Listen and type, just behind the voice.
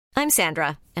I'm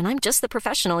Sandra, and I'm just the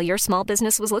professional your small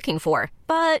business was looking for.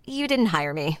 But you didn't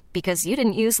hire me because you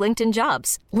didn't use LinkedIn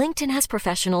Jobs. LinkedIn has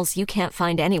professionals you can't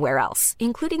find anywhere else,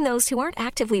 including those who aren't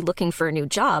actively looking for a new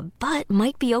job, but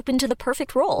might be open to the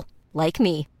perfect role, like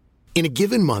me. In a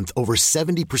given month, over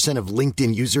 70% of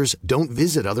LinkedIn users don't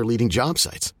visit other leading job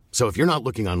sites. So if you're not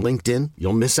looking on LinkedIn,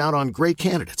 you'll miss out on great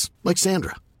candidates like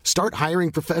Sandra. Start hiring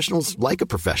professionals like a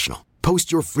professional.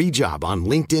 Post your free job on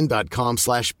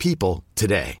linkedin.com/people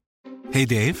today. Hey,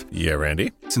 Dave. Yeah,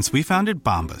 Randy. Since we founded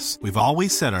Bombas, we've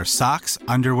always said our socks,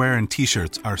 underwear, and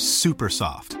T-shirts are super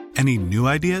soft. Any new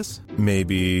ideas?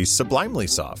 Maybe sublimely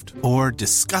soft. Or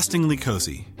disgustingly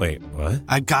cozy. Wait, what?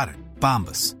 I got it.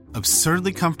 Bombas.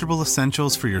 Absurdly comfortable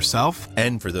essentials for yourself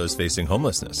and for those facing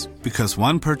homelessness. Because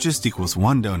one purchased equals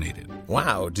one donated.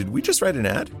 Wow, did we just write an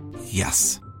ad?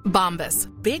 Yes. Bombas.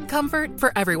 Big comfort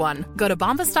for everyone. Go to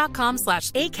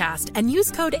bombas.com/ACAST and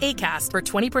use code ACAST for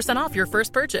 20% off your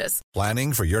first purchase.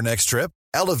 Planning for your next trip?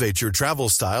 Elevate your travel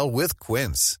style with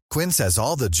Quince. Quince has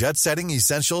all the jet-setting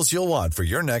essentials you'll want for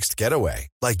your next getaway,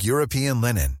 like European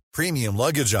linen, premium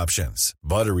luggage options,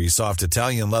 buttery soft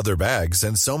Italian leather bags,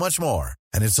 and so much more.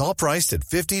 And it's all priced at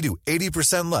 50 to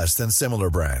 80% less than similar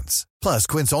brands. Plus,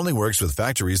 Quince only works with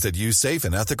factories that use safe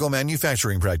and ethical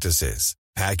manufacturing practices.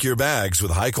 Pack your bags with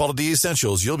high-quality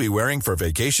essentials you'll be wearing for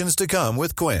vacations to come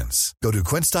with Quince. Go to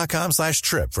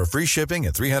quince.com/trip for free shipping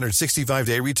and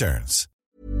 365-day returns.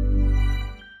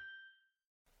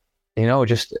 You know,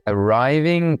 just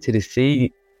arriving to the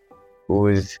sea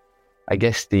was, I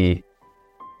guess, the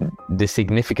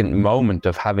significant moment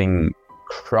of having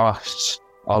crossed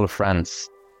all of France,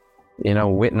 you know,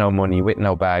 with no money, with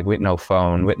no bag, with no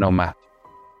phone, with no map.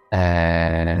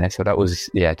 So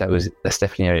that's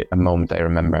definitely a moment I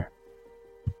remember.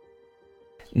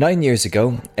 9 years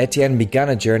ago, Etienne began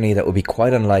a journey that would be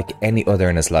quite unlike any other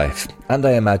in his life, and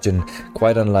I imagine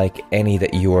quite unlike any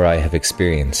that you or I have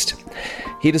experienced.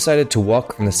 He decided to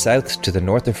walk from the south to the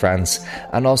north of France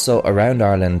and also around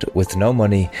Ireland with no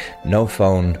money, no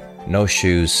phone, no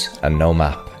shoes, and no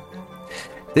map.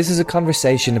 This is a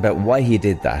conversation about why he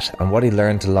did that and what he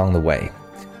learned along the way.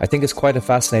 I think it's quite a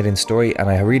fascinating story, and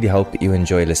I really hope you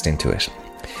enjoy listening to it.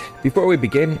 Before we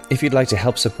begin, if you'd like to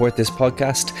help support this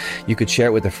podcast, you could share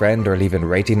it with a friend or leave a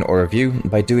rating or review.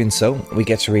 By doing so, we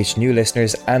get to reach new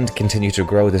listeners and continue to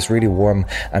grow this really warm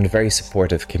and very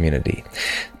supportive community.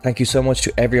 Thank you so much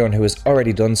to everyone who has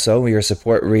already done so. Your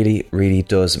support really, really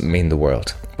does mean the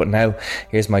world. But now,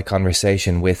 here's my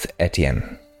conversation with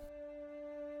Etienne.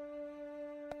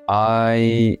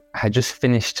 I had just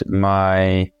finished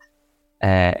my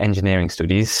engineering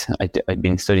studies. I'd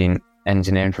been studying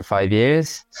engineering for 5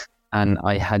 years, and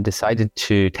I had decided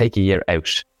to take a year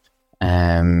out.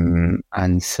 The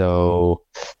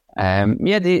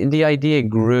idea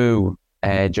grew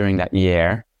during that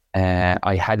year.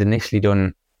 I had initially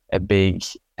done a big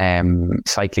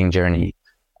cycling journey,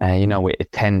 with a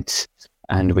tent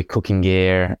and with cooking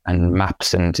gear and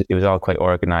maps, and it was all quite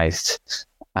organized.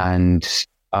 And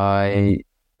I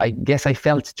guess I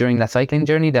felt during that cycling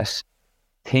journey that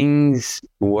things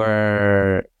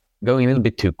were going a little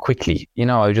bit too quickly. You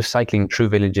know, I was just cycling through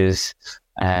villages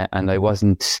and I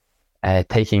wasn't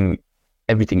taking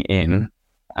everything in.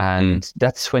 And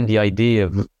that's when the idea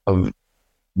of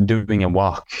doing a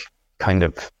walk kind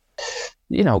of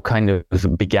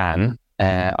began.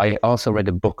 I also read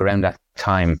a book around that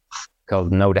time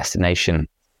called No Destination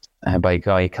by a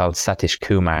guy called Satish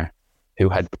Kumar, who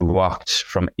had walked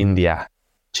from India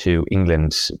to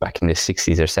England back in the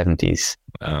 60s or 70s.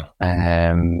 Wow.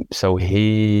 So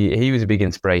he was a big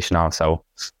inspiration also.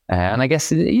 And I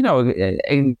guess,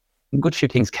 a good few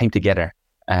things came together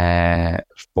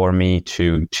for me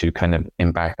to kind of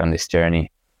embark on this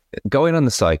journey. Going on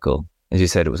the cycle, as you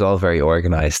said, it was all very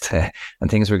organized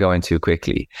and things were going too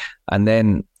quickly. And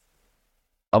then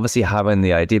obviously having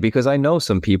the idea, because I know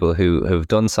some people who have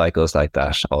done cycles like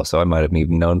that. Also, I might have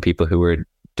even known people who were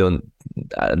done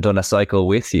a cycle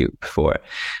with you before.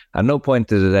 At no point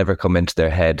did it ever come into their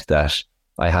head that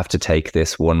I have to take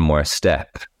this one more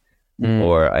step,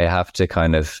 or I have to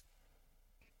kind of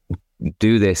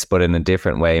do this, but in a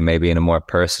different way, maybe in a more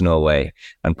personal way,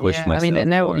 and push myself. I mean,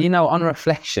 now, forward. On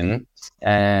reflection,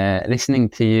 listening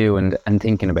to you and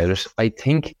thinking about it, I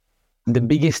think the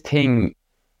biggest thing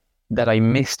that I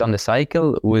missed on the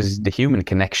cycle was the human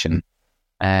connection,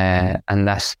 and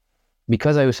that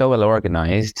because I was so well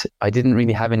organized, I didn't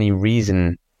really have any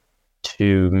reason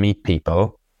to meet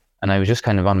people, and I was just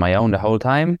kind of on my own the whole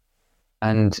time.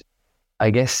 And I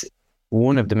guess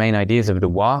one of the main ideas of the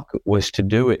walk was to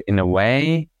do it in a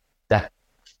way that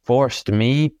forced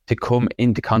me to come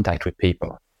into contact with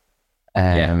people.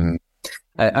 And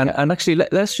And actually,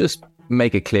 let's just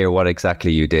make it clear what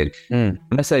exactly you did. When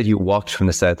I said you walked from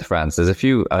the south of France, there's a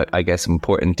few, I guess,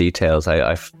 important details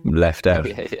I've left out.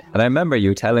 Yeah. And I remember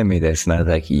you telling me this, and I was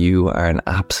like, you are an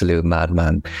absolute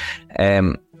madman.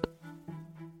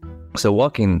 So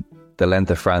walking the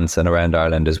length of France and around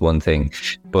Ireland is one thing,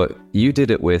 but you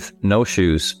did it with no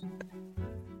shoes.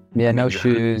 Yeah, no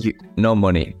shoes. No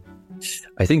money.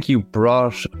 I think you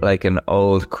brought like an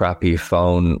old crappy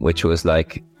phone, which was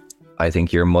like, I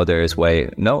think your mother's way.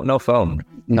 No phone.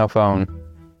 No phone.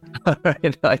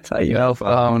 Right, I tell you, No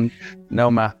phone,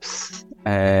 no maps,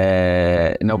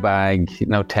 no bag,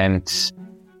 no tent,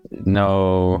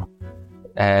 no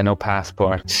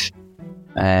passport.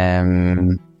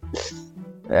 I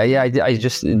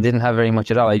just didn't have very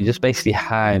much at all. I just basically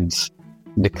had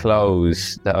the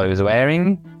clothes that I was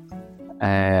wearing.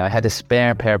 I had a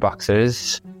spare pair of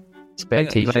boxers, spare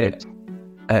t-shirt.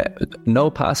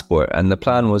 No passport, and the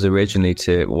plan was originally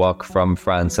to walk from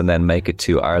France and then make it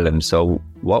to Ireland. So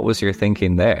what was your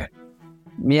thinking there?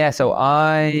 Yeah, so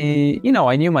I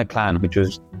knew my plan, which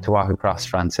was to walk across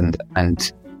France and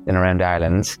then around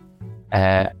Ireland.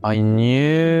 I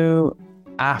knew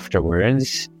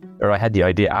afterwards, or I had the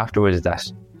idea afterwards, that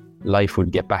life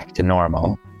would get back to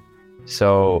normal.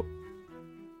 So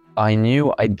I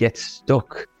knew I'd get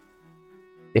stuck.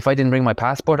 If I didn't bring my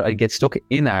passport, I'd get stuck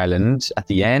in Ireland at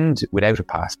the end without a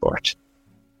passport.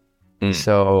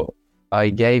 So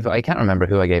I can't remember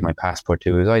who I gave my passport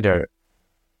to. It was either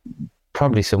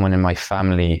probably someone in my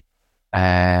family,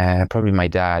 probably my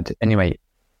dad. Anyway,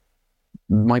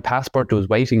 my passport was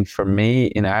waiting for me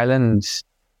in Ireland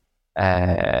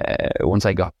once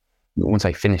I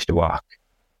finished the walk.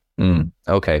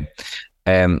 Okay.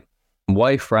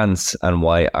 Why France and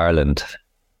why Ireland?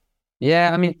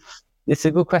 Yeah, I mean, it's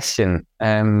a good question.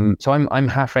 So I'm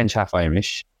half French, half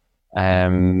Irish,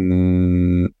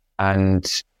 and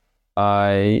I've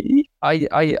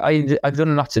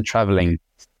done lots of traveling,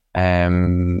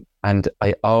 and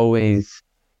I always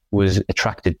was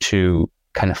attracted to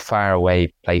kind of far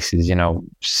away places,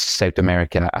 South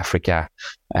America, Africa.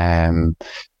 I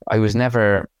was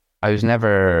never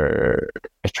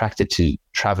attracted to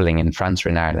traveling in France or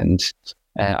in Ireland.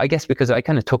 I guess because I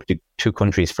kind of took the two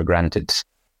countries for granted.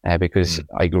 Because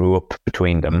I grew up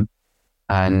between them,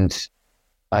 and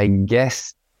I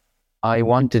guess I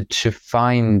wanted to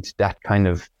find that kind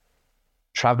of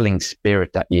traveling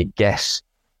spirit that you get,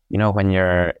 when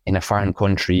you're in a foreign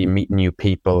country, you meet new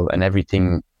people and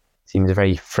everything seems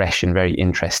very fresh and very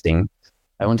interesting.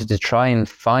 I wanted to try and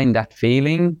find that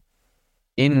feeling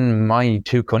in my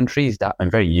two countries that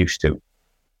I'm very used to.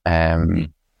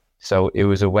 So it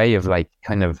was a way of like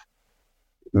kind of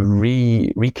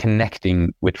reconnecting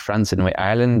with France and with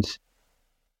Ireland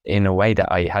in a way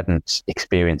that I hadn't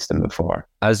experienced them before.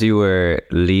 As you were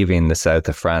leaving the south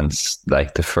of France,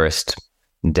 like the first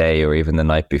day or even the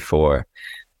night before,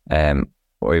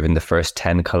 or even the first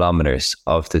 10 kilometers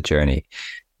of the journey,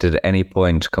 did at any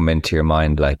point come into your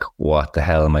mind like, what the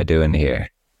hell am I doing here?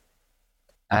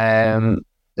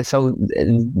 So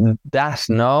that,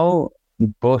 no,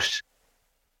 but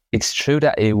it's true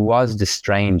that it was the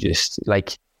strangest.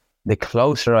 Like, the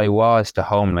closer I was to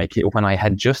home, like when I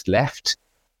had just left,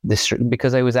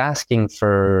 because I was asking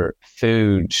for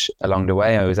food along the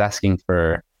way, I was asking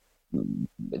to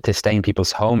stay in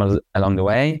people's home along the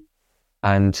way.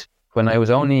 And when I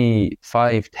was only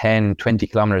 5, 10, 20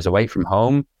 kilometers away from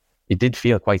home, it did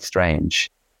feel quite strange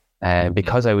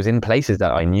because I was in places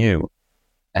that I knew.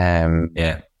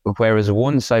 Whereas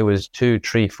once I was 2,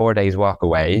 3, 4 days walk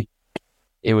away,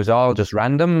 it was all just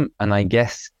random, and I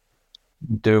guess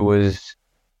there was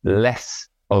less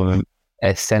of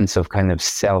a sense of kind of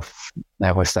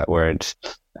what's that word?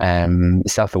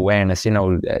 Self-awareness,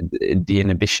 the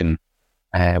inhibition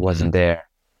wasn't there.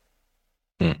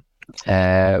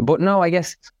 But no, I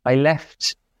guess I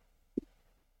left,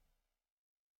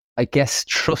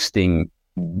 trusting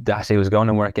that it was going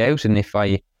to work out, and if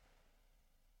I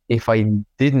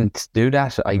didn't do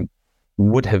that, I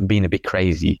would have been a bit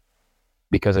crazy,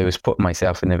 because I was putting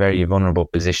myself in a very vulnerable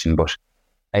position. But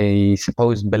I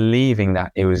suppose believing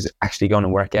that it was actually going to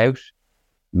work out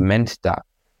meant that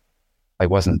I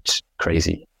wasn't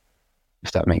crazy,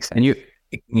 if that makes sense. And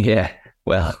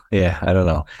I don't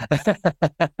know.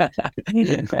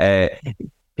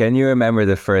 Can you remember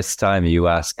the first time you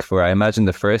asked for, I imagine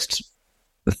the first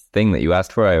thing that you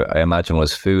asked for, I imagine,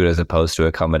 was food as opposed to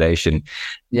accommodation.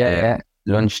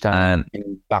 Lunchtime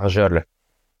in Barjol.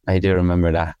 I do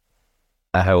remember that.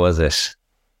 How was it?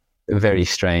 Very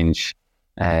strange.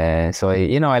 So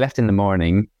I left in the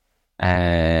morning.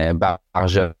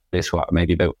 Barjol is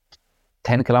maybe about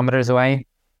 10 kilometers away.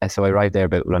 So I arrived there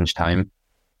about lunchtime.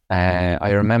 I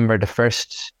remember the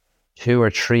first 2 or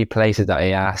 3 places that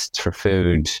I asked for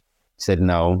food said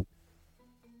no.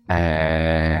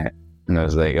 And I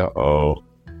was like, uh-oh.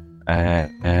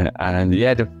 And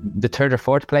yeah, the third or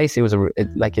fourth place, it was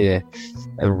like a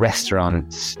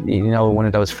restaurant, one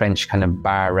of those French kind of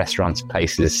bar restaurants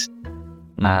places.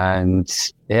 And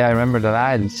yeah, I remember the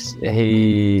lads,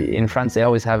 in France, they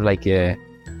always have like the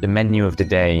menu of the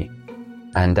day.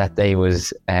 And that day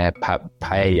was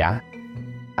paella.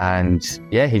 And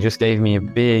yeah, he just gave me a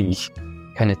big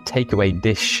kind of takeaway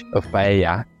dish of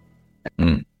paella.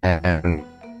 And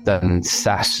then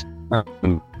sat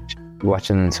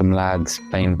watching some lads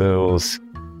playing bowls,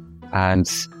 and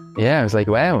yeah, I was like,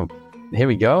 wow, here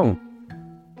we go.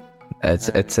 It's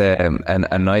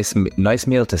a nice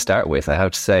meal to start with, I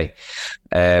have to say.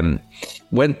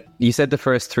 When you said the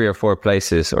first 3 or 4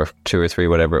 places, or 2 or 3,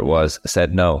 whatever it was,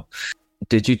 said no,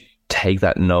 did you take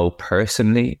that no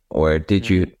personally, or did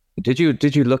you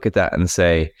look at that and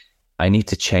say, I need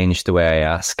to change the way I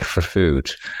ask for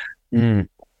food?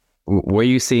 Were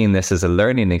you seeing this as a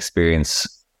learning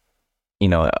experience,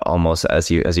 almost as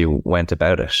you went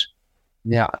about it?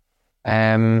 Yeah.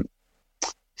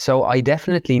 So I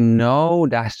definitely know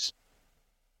that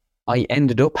I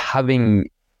ended up having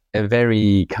a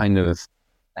very kind of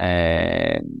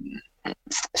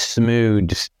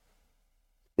smooth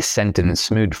sentence,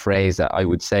 smooth phrase that I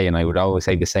would say, and I would always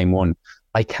say the same one.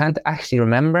 I can't actually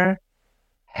remember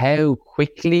how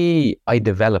quickly I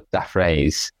developed that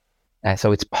phrase.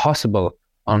 So it's possible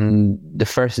on the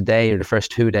first day or the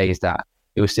first 2 days that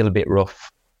it was still a bit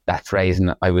rough, that phrase,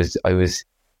 and I was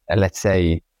let's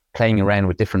say, playing around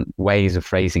with different ways of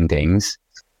phrasing things.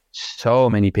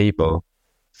 So many people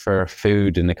for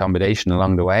food and accommodation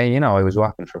along the way. I was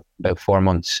walking for about 4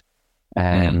 months,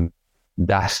 and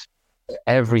that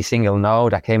every single no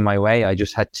that came my way, I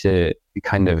just had to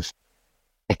kind of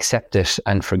accept it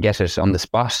and forget it on the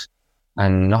spot,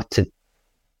 and not to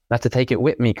take it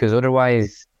with me, because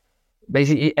otherwise,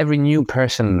 basically every new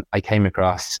person I came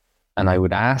across and I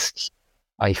would ask,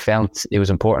 I felt it was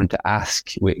important to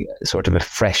ask with sort of a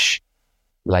fresh,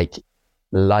 like,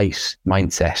 light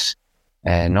mindset,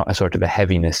 not a sort of a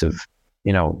heaviness of,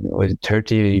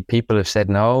 30 people have said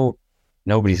no,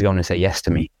 nobody's going to say yes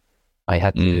to me. I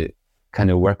had to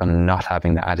kind of work on not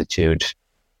having that attitude.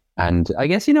 And I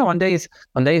guess, on days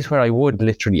where I would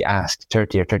literally ask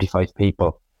 30 or 35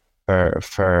 people for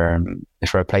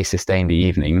a place to stay in the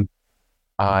evening,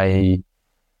 I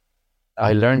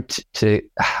learned to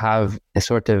have a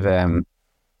sort of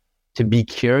to be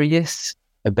curious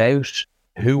about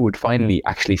who would finally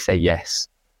actually say yes.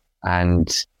 And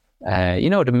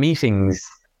the meetings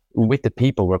with the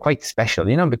people were quite special,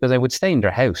 because I would stay in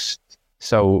their house,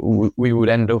 so we would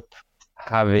end up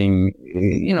having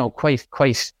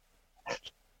quite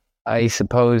I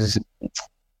suppose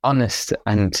honest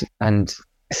and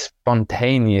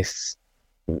spontaneous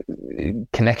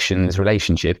connections,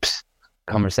 relationships,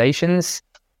 conversations.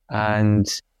 And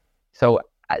so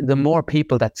the more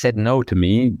people that said no to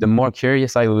me, the more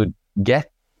curious I would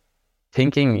get,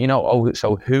 thinking,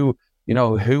 so who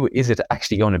is it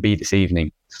actually going to be this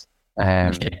evening?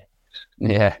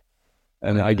 Yeah.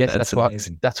 And I guess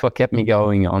that's what kept me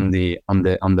going on the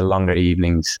longer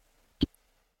evenings.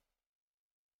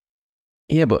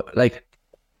 Yeah, but like,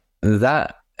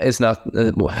 that is not,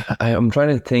 I'm trying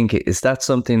to think, is that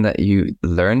something that you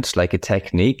learned, like a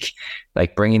technique,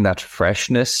 like bringing that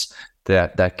freshness,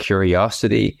 that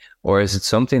curiosity, or is it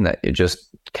something that you just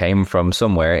came from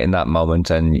somewhere in that moment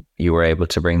and you were able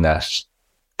to bring that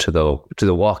to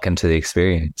the walk and to the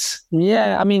experience?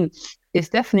 Yeah, I mean, it's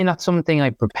definitely not something I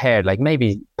prepared. Like,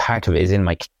 maybe part of it is in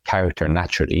my character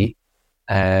naturally.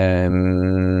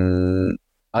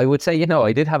 I would say,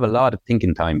 I did have a lot of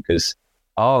thinking time, because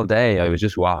all day I was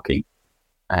just walking.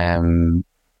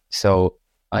 So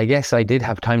I guess I did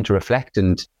have time to reflect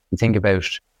and think about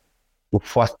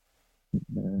what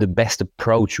the best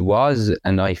approach was,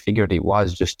 and I figured it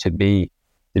was just to be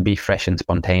fresh and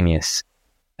spontaneous.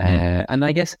 And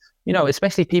I guess,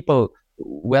 especially people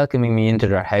welcoming me into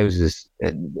their houses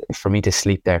for me to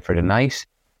sleep there for the night,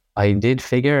 I did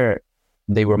figure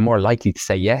they were more likely to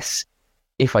say yes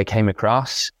if I came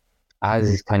across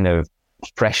as kind of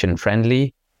fresh and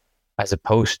friendly, as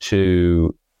opposed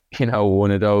to, one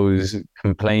of those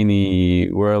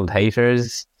complainy world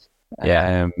haters.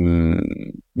 Yeah.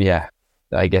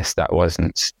 I guess that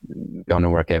wasn't going to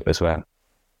work out as well.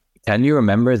 Can you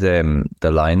remember the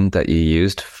line that you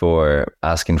used for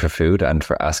asking for food and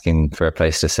for asking for a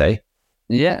place to stay?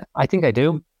 Yeah, I think I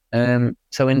do.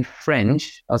 So in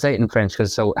French, I'll say it in French,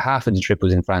 because so half of the trip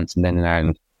was in France and then in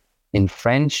Ireland. In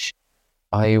French,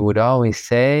 I would always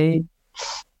say,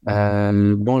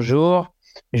 Bonjour,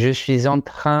 je suis en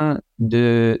train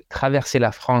de traverser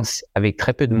la France avec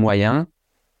très peu de moyens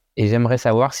et j'aimerais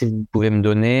savoir si vous pouvez me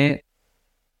donner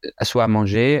soit à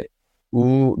manger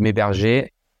ou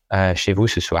m'héberger chez vous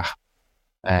ce soir.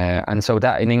 And so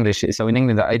that in English, so in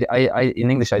England, in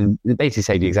English, I basically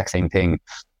say the exact same thing.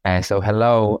 So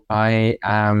hello, I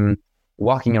am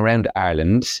walking around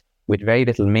Ireland with very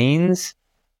little means,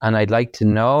 and I'd like to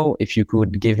know if you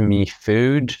could give me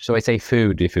food. So I say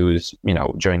food if it was,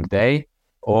 during the day,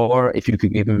 or if you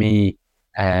could give me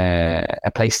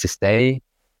a place to stay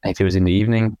if it was in the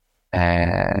evening.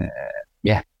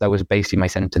 Yeah, that was basically my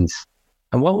sentence.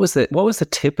 And what was the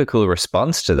typical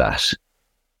response to that?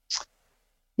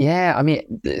 Yeah, I mean,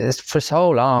 for so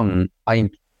long, I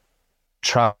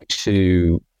tried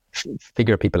to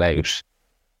figure people out.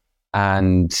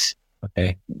 And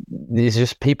Okay. these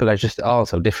just people are just all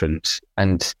so different.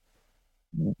 And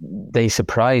they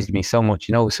surprised me so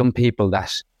much. Some people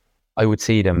that I would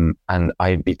see them and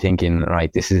I'd be thinking,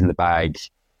 right, this is in the bag.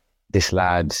 This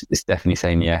lad is definitely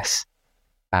saying yes.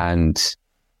 And,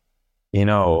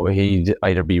 he'd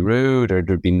either be rude or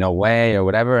there'd be no way or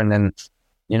whatever. And then,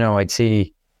 I'd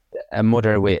see a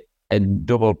mother with a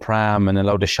double pram and a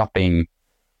load of shopping,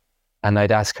 and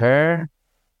I'd ask her,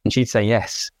 and she'd say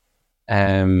yes.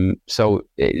 So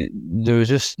there was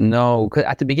just no. 'Cause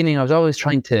at the beginning, I was always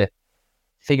trying to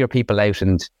figure people out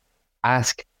and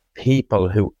ask people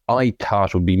who I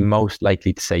thought would be most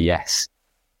likely to say yes.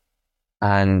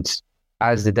 And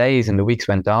as the days and the weeks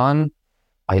went on,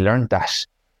 I learned that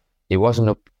it wasn't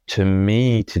up to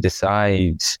me to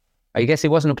decide. I guess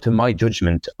it wasn't up to my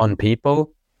judgment on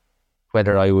people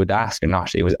whether I would ask or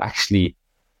not. It was actually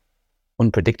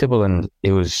unpredictable, and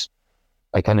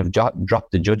I kind of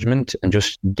dropped the judgment and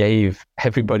just gave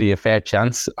everybody a fair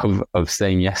chance of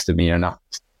saying yes to me or not.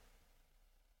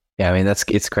 Yeah, I mean,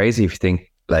 it's crazy if you think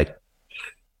like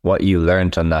what you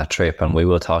learned on that trip, and we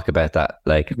will talk about that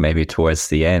like maybe towards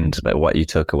the end, like what you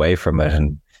took away from it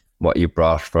and what you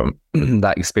brought from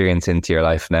that experience into your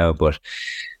life now. But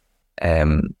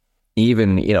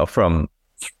even from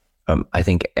I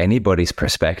think anybody's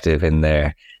perspective in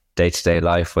their day-to-day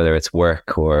life, whether it's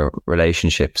work or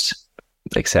relationships,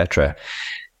 etc.,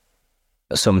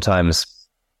 sometimes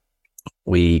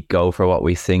we go for what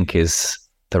we think is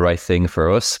the right thing for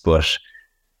us, but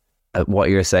what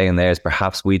you're saying there is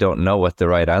perhaps we don't know what the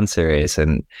right answer is,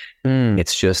 and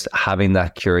it's just having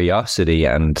that curiosity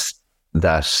and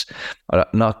that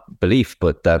not belief,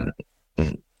 but that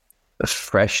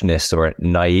freshness or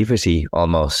naivety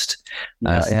almost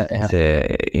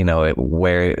to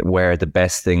where the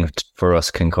best thing for us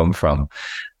can come from.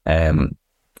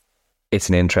 It's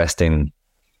an interesting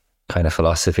kind of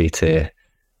philosophy to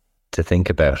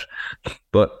think about.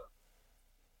 But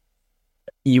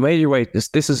you made your way.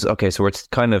 This is okay. So it's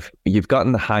kind of, you've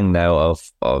gotten the hang now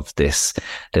of this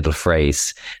little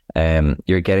phrase.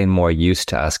 You're getting more used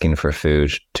to asking for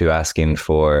food, to asking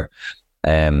for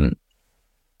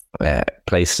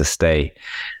place to stay.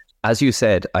 As you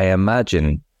said, I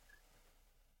imagine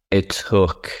it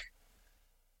took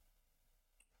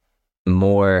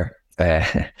more.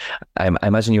 I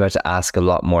imagine you had to ask a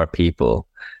lot more people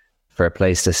for a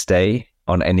place to stay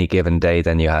on any given day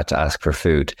than you had to ask for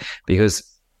food, because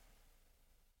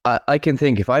I can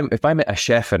think if I'm a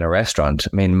chef in a restaurant,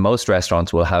 I mean, most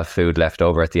restaurants will have food left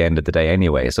over at the end of the day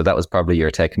anyway. So that was probably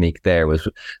your technique there, was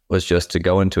just to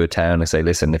go into a town and say,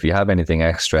 listen, if you have anything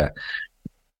extra,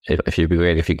 if you'd be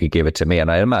great if you could give it to me. And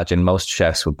I imagine most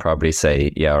chefs would probably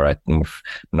say, yeah, all right, I'm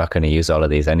not going to use all of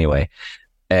these anyway.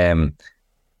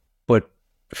 But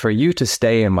for you to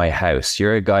stay in my house,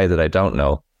 you're a guy that I don't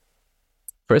know.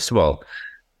 First of all,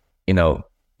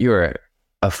 you're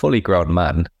a fully grown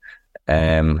man.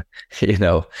 I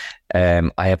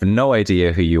have no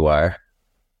idea who you are.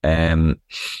 The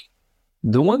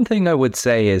one thing I would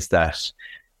say is that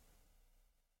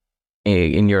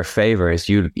in your favor is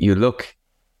you look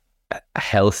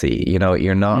healthy.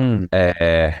 You're not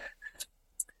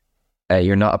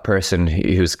you're not a person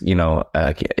who's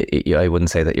I wouldn't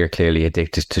say that you're clearly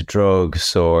addicted to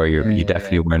drugs, or you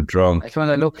definitely weren't drunk.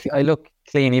 I look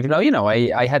clean, even though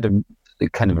I had a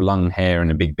kind of long hair and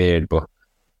a big beard, but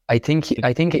I think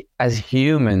as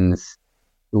humans,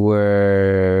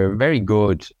 we're very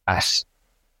good at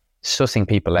sussing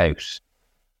people out.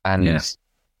 And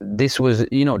this was,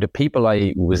 the people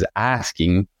I was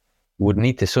asking would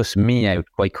need to suss me out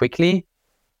quite quickly.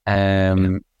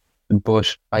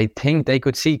 But I think they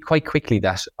could see quite quickly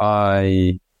that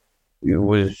I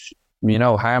was,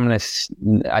 harmless,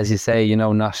 as you say,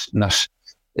 not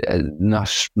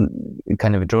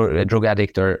kind of a drug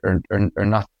addict or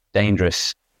not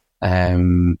dangerous.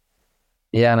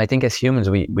 Yeah, and I think as humans,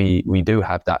 we do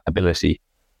have that ability.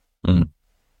 Mm.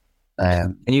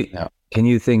 Um, Can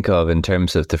you think of, in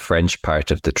terms of the French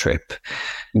part of the trip,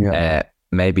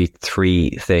 maybe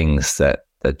three things that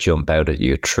jump out at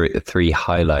you, three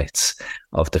highlights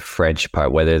of the French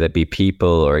part, whether they be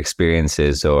people or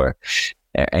experiences or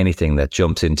anything that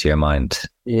jumps into your mind?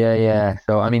 Yeah.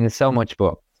 So, I mean, there's so much,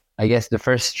 but I guess the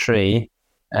first three,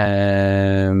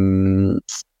 about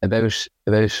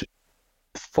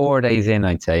 4 days in,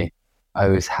 I'd say, I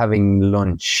was having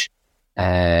lunch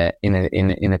in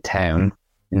a town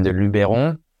in the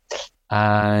Luberon,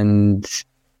 and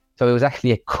so it was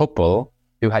actually a couple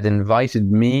who had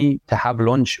invited me to have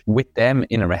lunch with them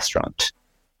in a restaurant.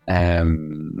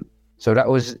 So that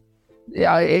was,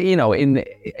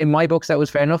 in my books, that was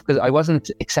fair enough, because I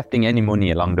wasn't accepting any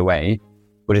money along the way.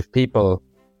 But if people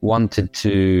wanted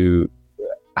to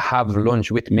have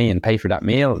lunch with me and pay for that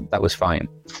meal, that was fine.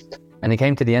 And it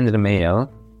came to the end of the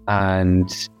meal, and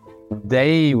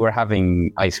they were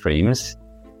having ice creams.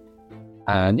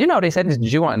 And, they said,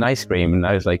 "Did you want an ice cream?" And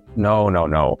I was like,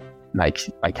 no. Like,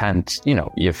 I can't,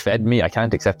 you've fed me, I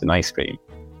can't accept an ice cream.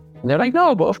 And they're like,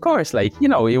 "No, but of course, like,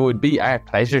 it would be our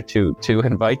pleasure to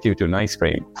invite you to an ice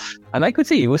cream." And I could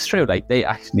see it was true. Like, they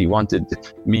actually wanted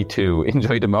me to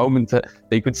enjoy the moment.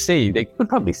 They could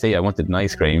probably see I wanted an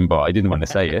ice cream, but I didn't want to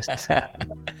say it.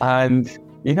 And,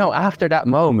 after that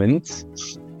moment,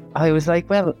 I was like,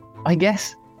 well, I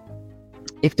guess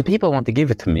if the people want to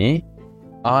give it to me,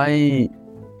 I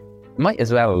might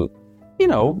as well,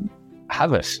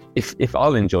 have it. If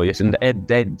I'll enjoy it, and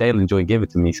they'll enjoy give it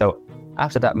to me. So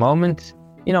after that moment,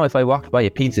 if I walked by a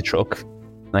pizza truck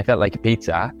and I felt like a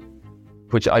pizza,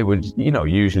 which I would,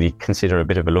 usually consider a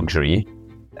bit of a luxury,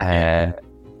 well,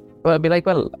 I'd be like,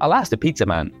 well, I'll ask the pizza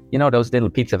man. Those little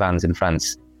pizza vans in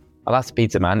France. I'll ask the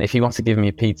pizza man if he wants to give me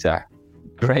a pizza.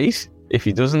 Great. If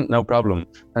he doesn't, no problem.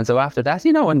 And so after that,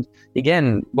 and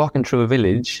again, walking through a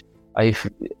village,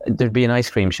 there'd be an ice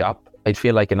cream shop. I'd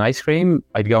feel like an ice cream.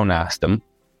 I'd go and ask them.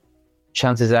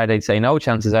 Chances are they'd say no.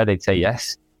 Chances are they'd say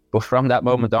yes. But from that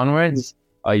moment onwards,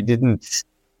 I didn't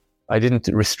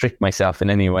restrict myself in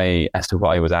any way as to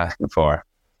what I was asking for.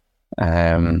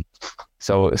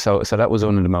 So that was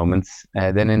one of the moments.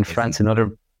 Then in France,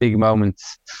 another big moment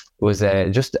was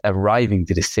just arriving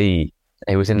to the sea.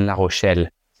 It was in La Rochelle,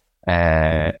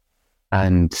 and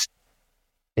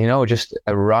just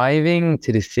arriving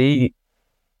to the sea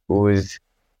was,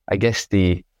 I guess,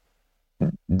 the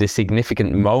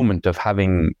significant moment of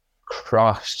having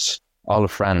crossed all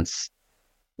of France,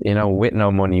 with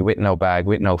no money, with no bag,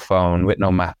 with no phone, with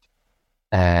no map.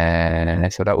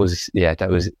 So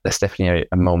that's definitely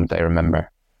a moment I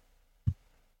remember.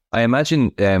 I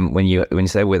imagine when you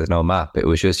say with no map, it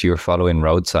was just you were following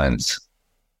road signs.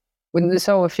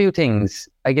 So a few things,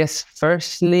 I guess.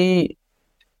 Firstly,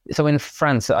 so in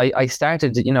France, I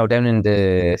started, down in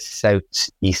the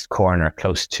southeast corner,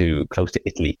 close to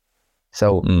Italy.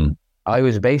 So I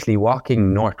was basically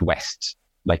walking northwest,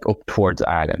 like up towards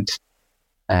Ireland.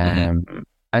 And,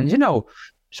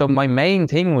 so my main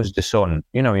thing was the sun.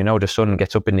 The sun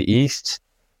gets up in the east.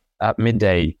 At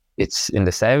midday, it's in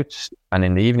the south. And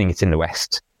in the evening, it's in the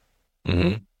west.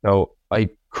 Mm-hmm. So I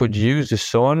could use the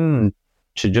sun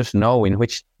to just know in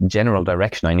which general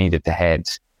direction I needed to head.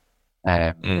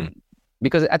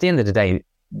 Because at the end of the day,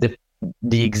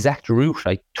 the exact route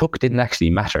I took didn't actually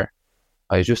matter.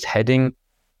 I was just heading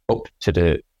up to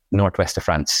the northwest of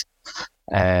France.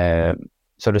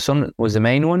 So the sun was the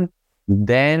main one.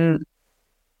 Then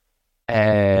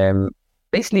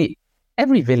basically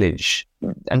every village,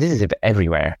 and this is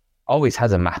everywhere, always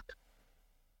has a map.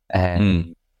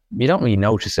 You don't really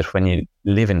notice it when you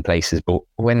live in places, but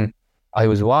when I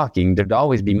was walking, there'd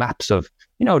always be maps of,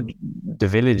 the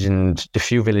village and the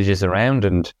few villages around,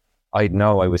 and I'd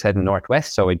know I was heading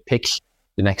northwest, so I'd pick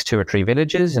the next 2 or 3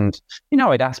 villages, and,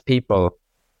 I'd ask people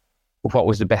what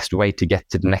was the best way to get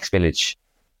to the next village.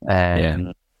 They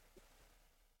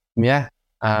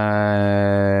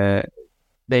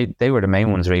were the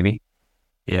main ones, really.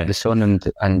 Yeah, the sun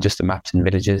and just the maps and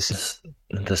villages.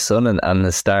 The sun and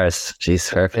the stars. Jeez,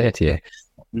 fair play to you.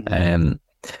 Mm-hmm.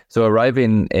 So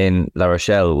arriving in La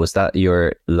Rochelle, was that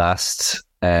your last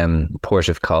port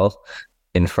of call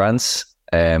in France?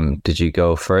 Did you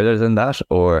go further than that,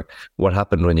 or what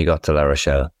happened when you got to La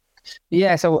Rochelle?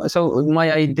 Yeah, so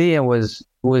my idea was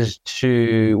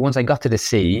to, once I got to the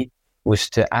sea, was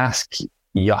to ask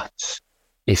yachts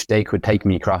if they could take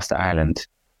me across to Ireland.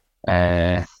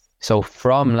 So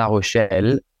from La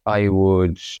Rochelle, I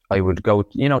would go,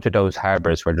 to those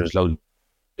harbours where there's loads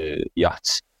of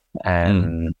yachts.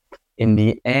 In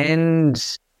the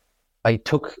end, I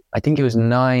think it was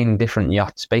 9 different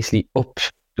yachts, basically up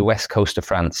the west coast of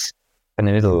France, and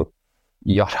a little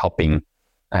yacht hopping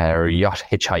or yacht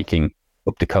hitchhiking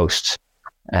up the coast.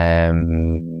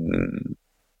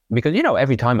 Because,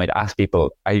 every time I'd ask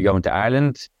people, are you going to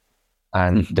Ireland?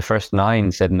 And the first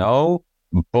 9 said no,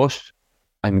 but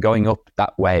I'm going up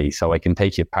that way, so I can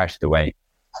take you part of the way.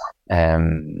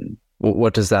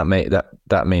 What does that mean?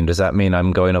 That mean? Does that mean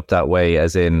I'm going up that way,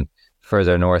 as in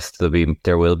further north?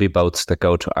 There will be boats that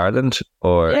go to Ireland,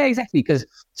 or yeah, exactly. Because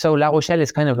so La Rochelle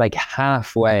is kind of like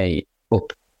halfway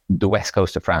up the west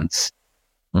coast of France.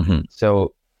 Mm-hmm.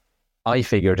 So I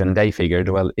figured, and they figured,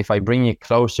 well, if I bring you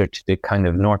closer to the kind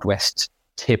of northwest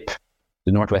tip,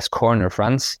 the northwest corner of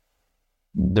France,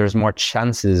 there's more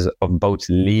chances of boats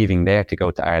leaving there to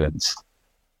go to Ireland.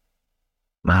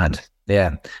 Mad.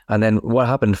 Yeah. And then what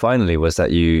happened finally was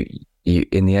that you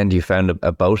in the end you found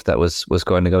a boat that was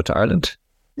going to go to Ireland.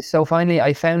 So finally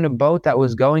I found a boat that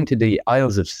was going to the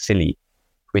Isles of Scilly,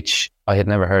 which I had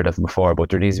never heard of before, but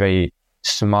they're these very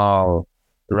small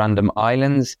random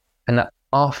islands, and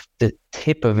off the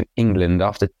tip of England,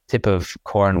 off the tip of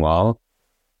Cornwall,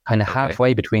 kind of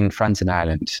halfway between France and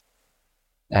Ireland.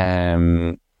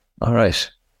 All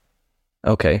right.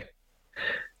 Okay.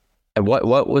 And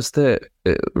what was the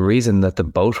reason that the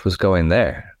boat was going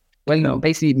there? Well,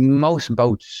 basically most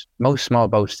small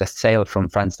boats that sail from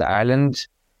France to Ireland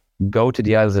go to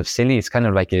the Isles of Scilly. It's kind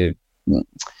of like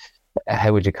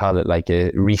how would you call it? Like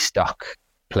a restock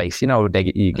place. You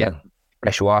get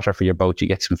fresh water for your boat, you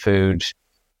get some food.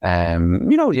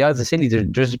 The Isles of Scilly,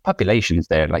 there's populations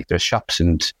there, like there's shops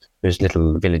and there's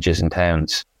little villages and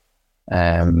towns.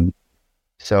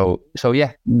 So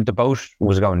yeah, the boat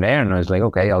was going there, and I was like,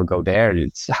 okay, I'll go there.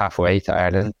 It's halfway to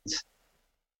Ireland.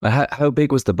 How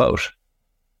big was the boat?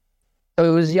 So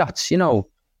it was yachts,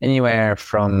 anywhere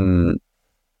from,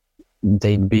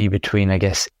 they'd be between, I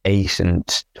guess, 8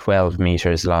 and 12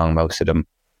 meters long, most of them.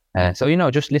 So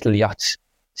just little yachts,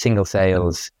 single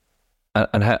sails.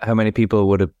 And how many people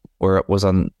was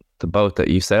on the boat that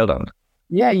you sailed on?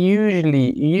 Yeah,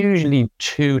 usually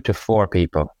 2 to 4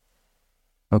 people.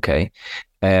 Okay.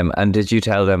 And did you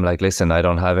tell them, like, listen, I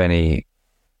don't have any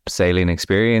sailing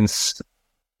experience,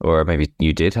 or maybe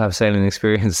you did have sailing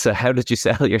experience? So how did you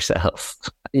sell yourself?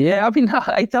 Yeah,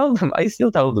 I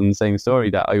still told them the same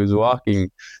story, that I was walking.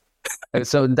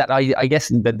 So that I guess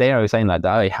that day I was saying that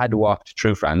I had walked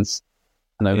through France,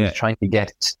 and I was trying to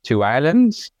get to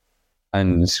Ireland,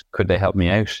 and could they help me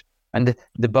out? And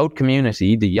the boat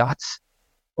community, the yachts,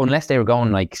 unless they were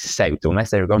going like south, unless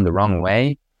they were going the wrong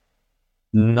way,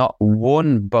 not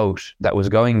one boat that was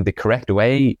going the correct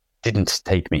way didn't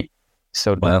take me.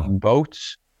 So the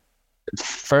boats,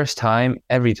 first time,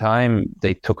 every time,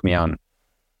 they took me on.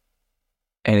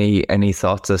 Any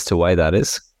thoughts as to why that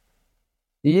is?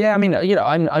 Yeah, I mean,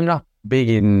 I'm not big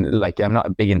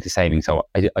into sailing, so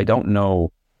I don't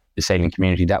know the sailing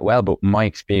community that well, but my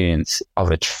experience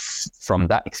of it from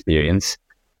that experience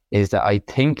is that I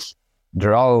think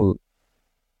they're all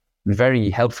very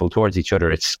helpful towards each other.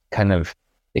 It's kind of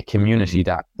a community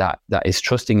that is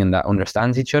trusting and that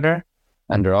understands each other,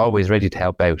 and they're always ready to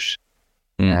help out.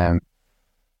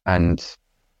 And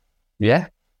yeah,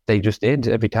 they just did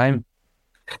every time.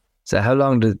 So how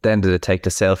long did it take to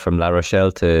sail from La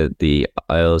Rochelle to the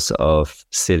Isles of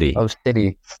Scilly?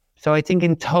 So I think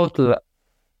in total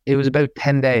it was about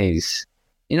 10 days.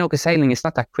 Because sailing is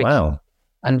not that quick. Wow.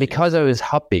 And because I was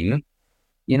hopping,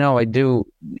 I do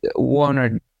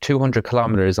 100 or 200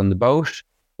 kilometers on the boat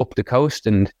up the coast,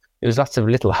 and it was lots of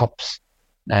little hops.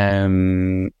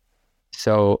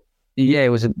 So yeah, it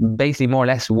was basically more or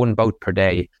less one boat per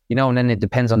day, and then it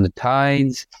depends on the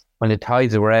tides. When the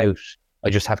tides were out, I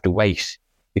just have to wait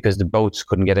because the boats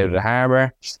couldn't get out of the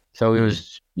harbour. So it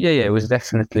was, it was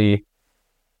definitely,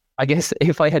 I guess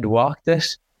if I had walked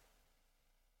it,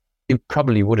 it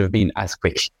probably would have been as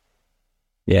quick.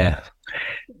 Yeah.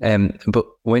 But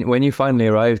when you finally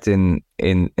arrived in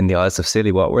the Isles of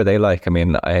Scilly, what were they like? I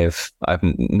mean, I've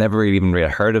never even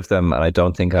really heard of them, and I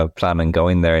don't think I plan on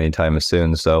going there anytime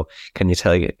soon. So can you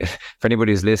tell, for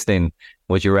anybody who's listening,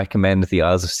 would you recommend the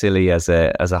Isles of Scilly as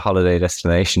a holiday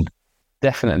destination?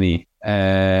 Definitely.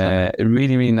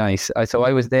 Really, really nice. So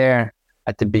I was there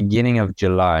at the beginning of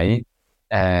July,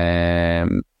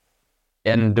 and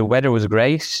the weather was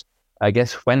great. I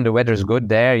guess when the weather's good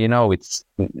there, it's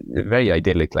very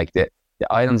idyllic. Like the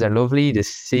islands are lovely. The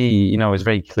sea, is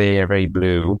very clear, very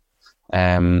blue.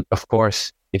 Of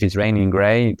course, if it's raining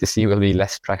grey, the sea will be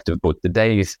less attractive. But the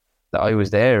days that I was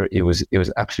there, it was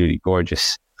absolutely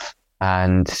gorgeous.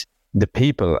 And the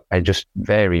people are just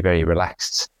very, very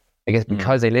relaxed. I guess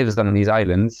because they lived on these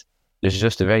islands, there's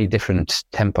just a very different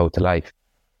tempo to life.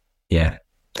 Yeah.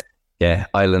 Yeah.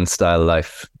 Island style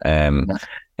life.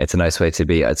 It's a nice way to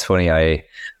be. It's funny.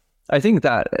 I think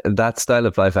that style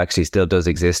of life actually still does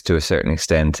exist to a certain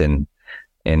extent in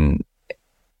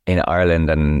Ireland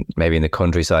and maybe in the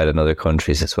countryside and other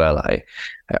countries as well. I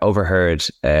overheard,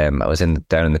 I was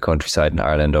down in the countryside in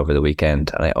Ireland over the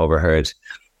weekend, and I overheard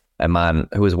a man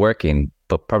who was working,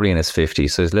 but probably in his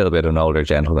 50s, so he's a little bit of an older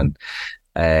gentleman,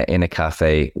 in a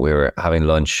cafe. We were having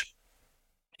lunch.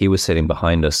 He was sitting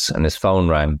behind us and his phone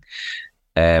rang.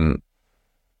 And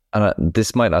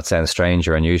this might not sound strange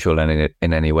or unusual in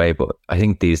any way, but I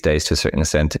think these days, to a certain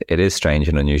extent, it is strange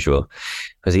and unusual,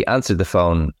 because he answered the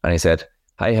phone and he said,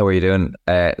 "Hi, how are you doing?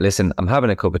 Listen, I'm having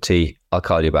a cup of tea. I'll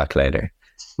call you back later."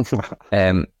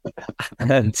 And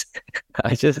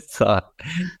I just thought,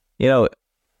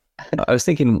 I was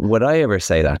thinking, would I ever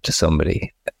say that to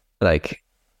somebody? Like,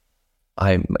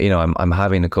 I'm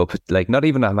having a cup, like, not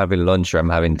even I'm having lunch or I'm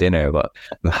having dinner, but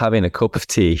I'm having a cup of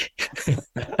tea,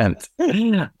 and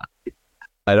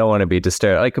I don't want to be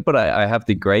disturbed. But I have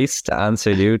the grace to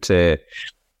answer you to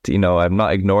I'm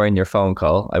not ignoring your phone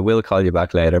call. I will call you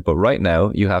back later, but right now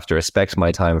you have to respect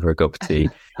my time for a cup of tea.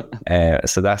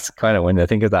 So that's kind of, when I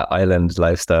think of that island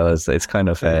lifestyle, it's kind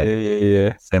of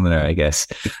similar, I guess.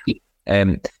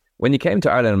 When you came to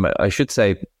Ireland, I should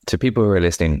say to people who are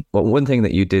listening, one thing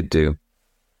that you did do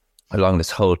along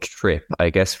this whole trip, I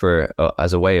guess, for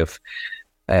as a way of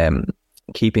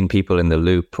keeping people in the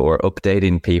loop or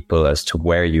updating people as to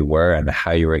where you were and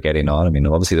how you were getting on. I mean,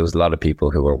 obviously there was a lot of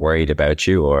people who were worried about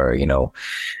you, or,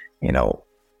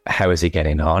 how is he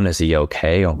getting on? Is he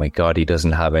okay? Oh my God, he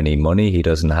doesn't have any money. He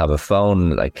doesn't have a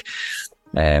phone. Like,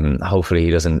 hopefully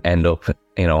he doesn't end up,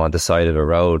 on the side of a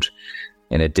road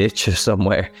in a ditch or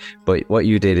somewhere. But what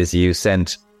you did is you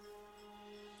sent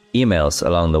emails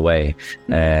along the way,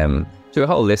 to a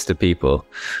whole list of people.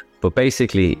 But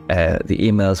basically, the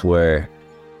emails were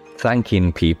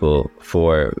thanking people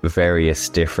for various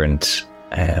different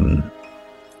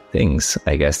things,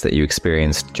 I guess, that you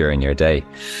experienced during your day.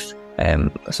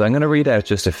 So I'm going to read out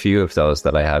just a few of those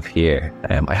that I have here.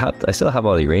 I still have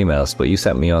all your emails, but you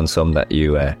sent me on some that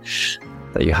you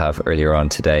have earlier on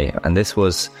today, and this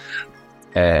was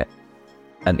an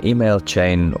email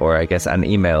chain, or I guess an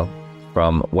email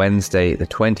from Wednesday, the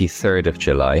 23rd of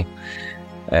July,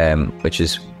 which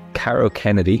is Caro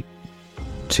Kennedy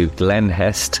to Glen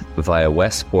Hest via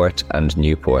Westport and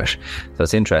Newport. So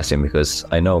it's interesting because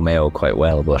I know Mayo quite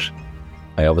well, but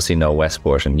I obviously know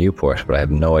Westport and Newport, but I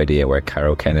have no idea where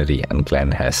Caro Kennedy and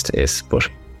Glen Hest is. But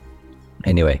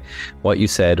anyway, what you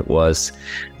said was,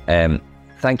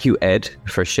 "Thank you, Ed,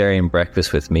 for sharing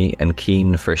breakfast with me, and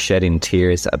Keen for shedding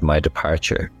tears at my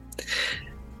departure.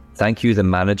 Thank you, the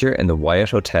manager in the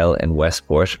Wyatt Hotel in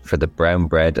Westport, for the brown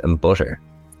bread and butter.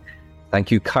 Thank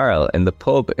you, Carl, in the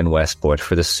pub in Westport,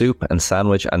 for the soup and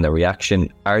sandwich and the reaction,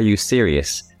 'Are you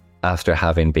serious?' after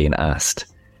having been asked.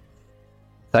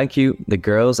 Thank you, the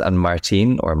girls and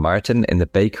Martin in the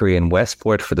bakery in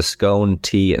Westport, for the scone,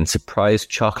 tea and surprise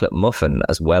chocolate muffin,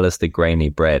 as well as the grainy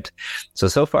bread."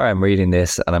 So far I'm reading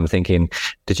this and I'm thinking,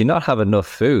 did you not have enough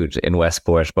food in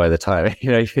Westport by the time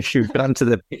you've gone to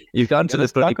the pub, you've gone to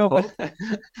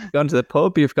the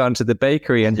pub, you've gone to the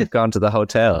bakery, and you've gone to the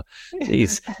hotel?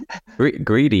 Jeez,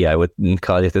 greedy, I would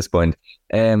call you at this point.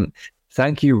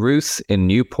 Thank you, Ruth in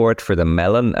Newport, for the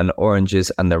melon and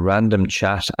oranges and the random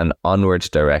chat and onward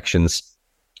directions.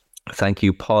 Thank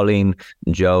you, Pauline,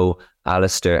 Joe,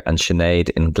 Alistair and Sinead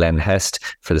in Glen Hest,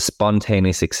 for the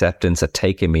spontaneous acceptance at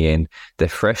taking me in, the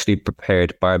freshly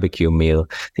prepared barbecue meal,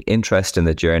 the interest in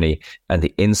the journey, and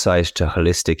the insight to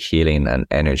holistic healing and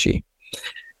energy.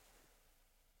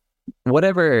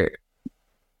 Whatever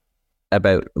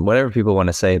people want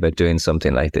to say about doing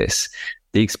something like this,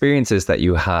 the experiences that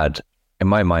you had, in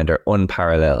my mind, are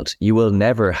unparalleled. You will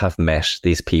never have met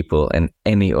these people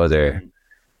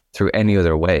through any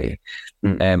other way.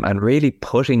 And really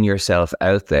putting yourself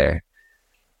out there,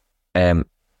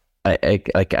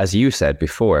 like as you said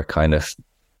before, kind of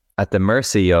at the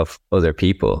mercy of other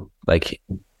people, like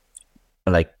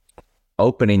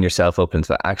opening yourself up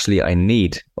into, actually, I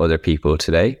need other people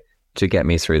today to get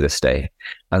me through this day.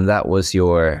 And that was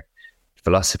your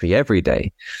philosophy every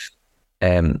day.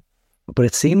 But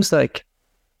it seems like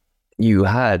you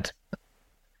had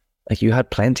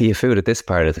plenty of food at this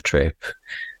part of the trip.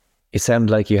 It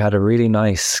sounded like you had a really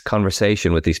nice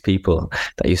conversation with these people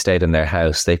that you stayed in their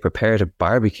house. They prepared a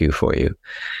barbecue for you.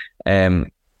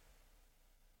 It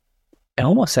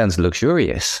almost sounds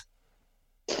luxurious.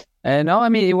 No, I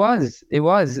mean, it was.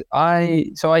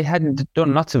 I hadn't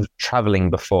done lots of traveling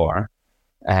before.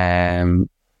 And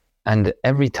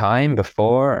every time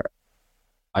before,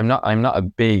 I'm not a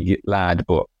big lad,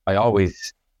 but I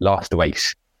always lost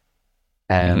weight.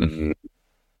 And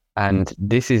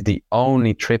this is the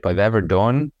only trip I've ever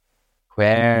done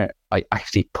where I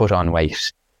actually put on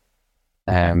weight.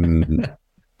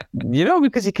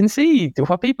 Because you can see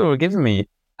what people were giving me,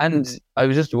 and I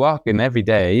was just walking every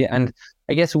day. And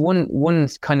I guess one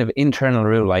kind of internal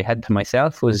rule I had to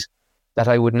myself was that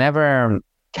I would never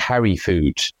carry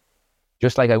food.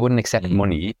 Just like I wouldn't accept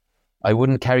money, I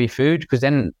wouldn't carry food, because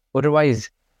then otherwise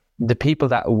the people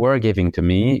that were giving to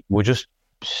me would just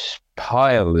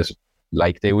pile this,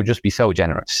 like they would just be so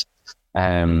generous.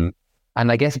 And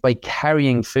I guess by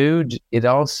carrying food, it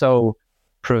also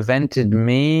prevented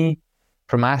me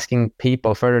from asking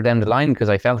people further down the line, because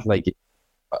I felt like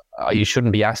you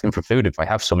shouldn't be asking for food if I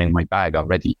have some in my bag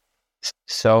already.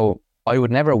 So I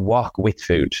would never walk with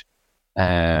food.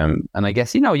 And I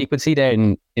guess, you could see there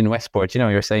in Westport,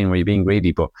 you're saying were you being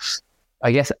greedy, but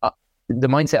I guess the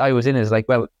mindset I was in is like,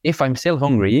 well, if I'm still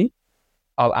hungry,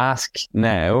 I'll ask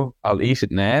now, I'll eat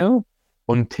it now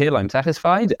until I'm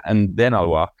satisfied, and then I'll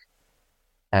walk.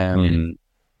 Yeah.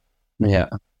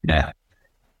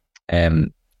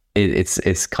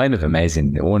 It's kind of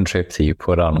amazing. The one trip that you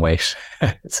put on weight.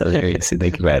 It's hilarious to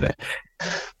think about it.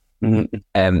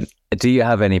 Do you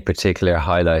have any particular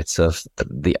highlights of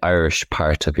the Irish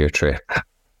part of your trip?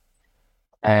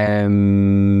 I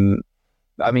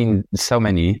mean, so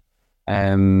many.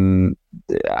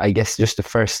 I guess just the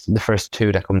first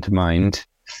two that come to mind.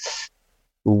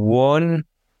 One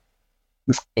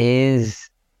is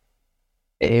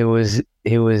it was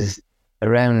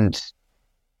around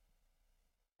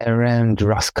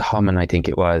Roscommon, I think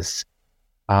it was.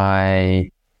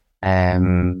 I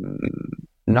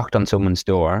knocked on someone's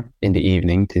door in the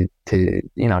evening to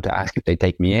ask if they'd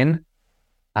take me in,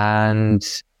 and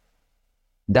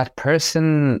that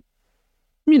person,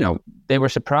 they were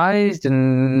surprised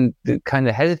and kind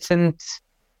of hesitant,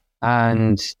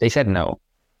 and they said no.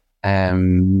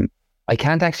 I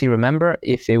can't actually remember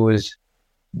if it was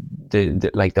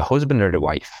the husband or the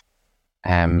wife.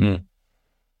 And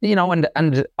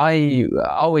I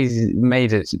always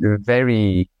made it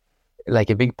very like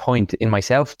a big point in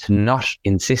myself to not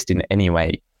insist in any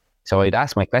way. So I'd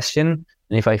ask my question,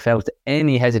 and if I felt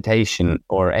any hesitation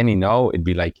or any no, it'd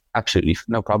be like, absolutely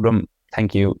no problem,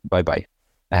 thank you, bye bye.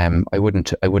 I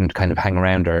wouldn't kind of hang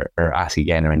around or ask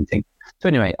again or anything. So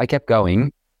anyway, I kept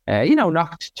going.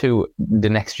 Knocked to the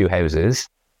next few houses,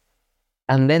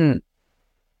 and then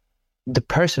the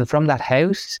person from that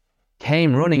house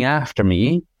came running after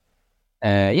me.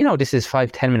 This is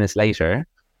 5-10 minutes later,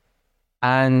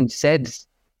 and said,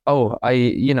 "Oh,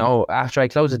 after I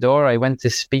closed the door, I went to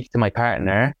speak to my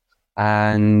partner,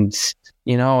 and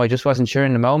I just wasn't sure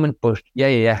in the moment, but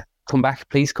yeah, come back,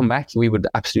 please come back. We would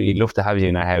absolutely love to have you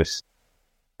in our house."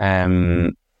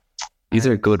 These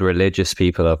are good religious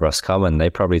people of Roscommon. They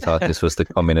probably thought this was the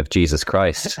coming of Jesus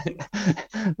Christ.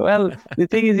 Well, the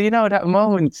thing is, that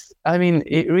moment, I mean,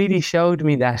 it really showed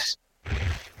me that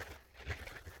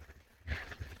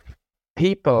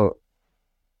people,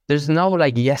 there's no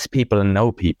like yes people and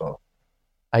no people.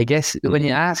 I guess when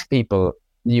you ask people,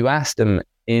 you ask them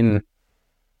in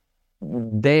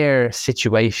their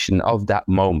situation of that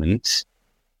moment,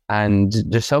 and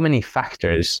there's so many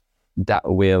factors that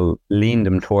will lean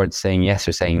them towards saying yes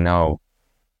or saying no.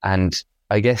 And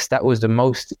I guess that was the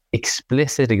most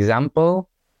explicit example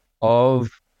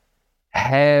of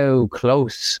how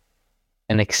close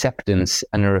an acceptance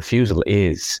and a refusal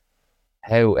is,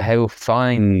 how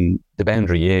fine the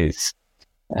boundary is.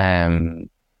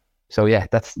 So yeah,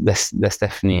 that's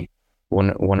definitely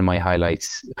one of my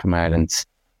highlights from Ireland.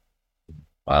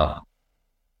 Wow.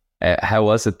 How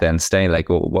was it then staying? Like,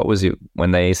 what was you when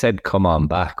they said come on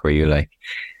back? Were you like,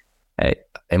 it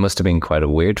must have been quite a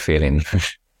weird feeling?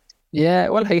 Yeah,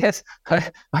 well, I guess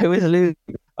I was losing.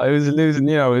 I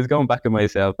was going back on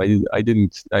myself. I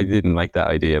didn't like that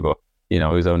idea, but it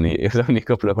was only a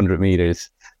couple of 100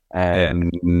 meters. No,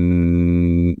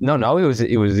 it was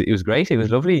great. It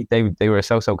was lovely. They were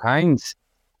so kind.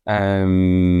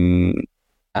 And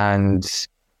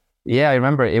yeah, I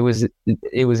remember it was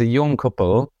a young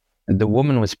couple. The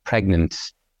woman was pregnant.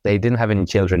 They didn't have any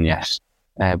children yet,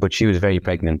 but she was very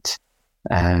pregnant.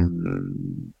 No,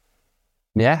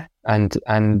 that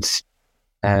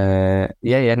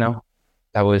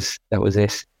was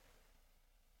it.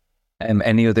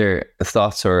 Any other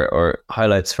thoughts or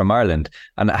highlights from Ireland?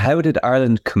 And how did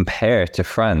Ireland compare to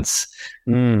France?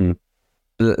 We're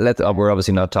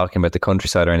obviously not talking about the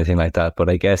countryside or anything like that, but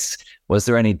I guess, was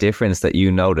there any difference that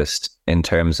you noticed in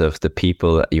terms of the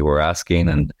people that you were asking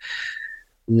and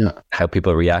how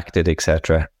people reacted,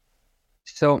 etc.?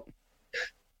 So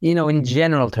in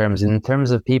general terms, in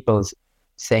terms of people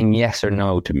saying yes or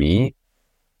no to me,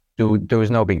 there was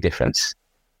no big difference.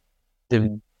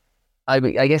 I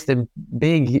guess the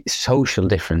big social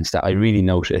difference that I really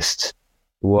noticed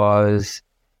was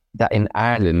that in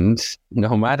Ireland,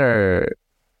 no matter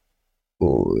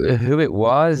who it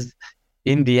was,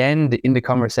 in the end, in the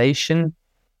conversation,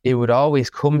 it would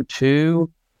always come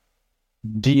to,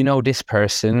 do you know this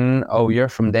person? Oh, you're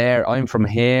from there, I'm from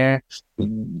here.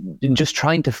 Just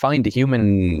trying to find the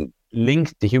human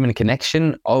link, the human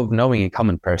connection of knowing a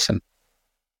common person.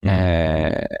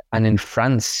 And in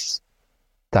France,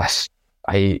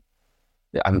 I'm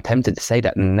tempted to say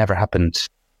that never happened.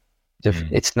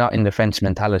 It's not in the French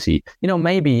mentality.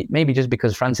 Maybe just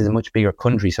because France is a much bigger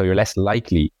country, so you're less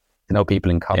likely to know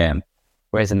people in common. Yeah.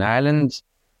 Whereas in Ireland,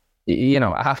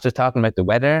 after talking about the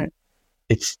weather,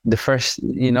 it's the first,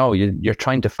 you're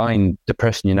trying to find the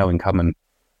person you know in common.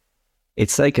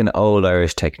 It's like an old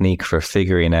Irish technique for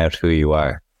figuring out who you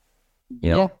are.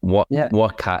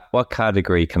 What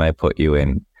category can I put you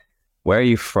in? Where are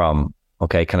you from?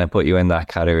 Okay, can I put you in that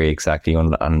category exactly?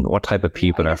 And what type of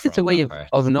people are from? It's a way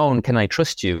of knowing, can I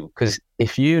trust you? Because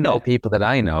if you know people that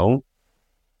I know,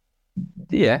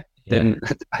 then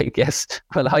I guess,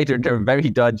 well, either they're very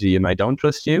dodgy and I don't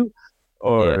trust you,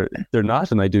 or they're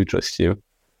not and I do trust you.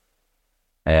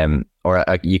 Or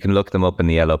you can look them up in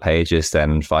the yellow pages then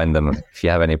and find them if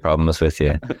you have any problems with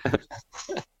you.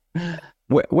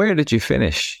 Where did you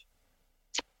finish?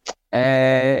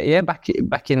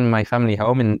 Back in my family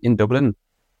home in Dublin.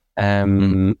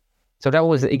 So that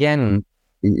was, again,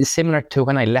 similar to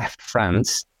when I left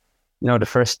France. The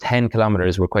first 10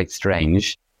 kilometers were quite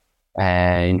strange.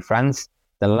 In France,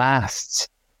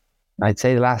 I'd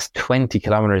say the last 20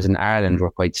 kilometers in Ireland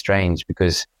were quite strange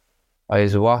because I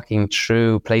was walking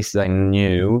through places I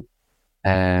knew.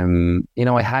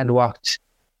 I had walked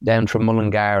down from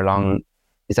Mullingar along,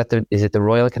 is it the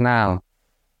Royal Canal?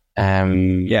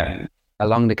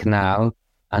 Along the canal,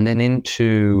 and then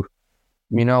into,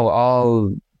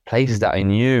 all places that I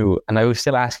knew, and I was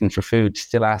still asking for food,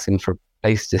 still asking for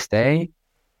places to stay,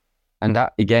 and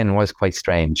that again was quite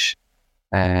strange,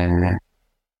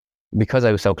 because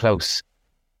I was so close.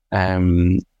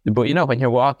 But when you're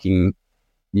walking,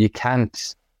 you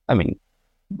can't. I mean,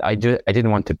 I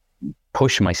didn't want to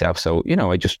push myself, so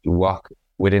I just walk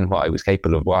within what I was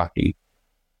capable of walking.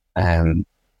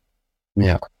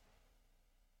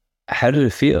 How did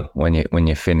it feel when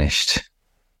you finished?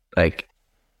 Like,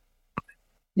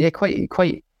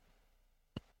 quite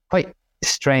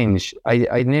strange.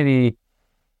 I nearly,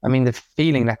 the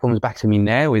feeling that comes back to me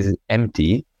now is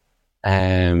empty.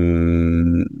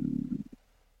 I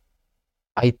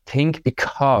think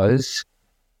because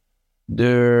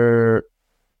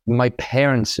my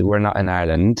parents were not in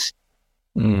Ireland.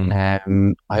 I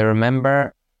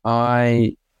remember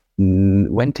I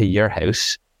went to your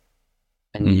house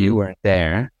and you weren't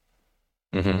there.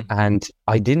 And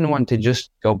I didn't want to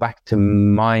just go back to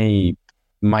my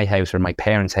house or my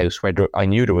parents' house where I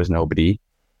knew there was nobody.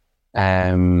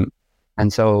 And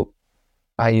so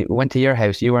I went to your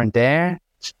house, you weren't there.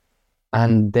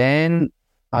 And then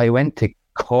I went to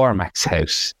Cormac's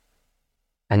house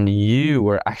and you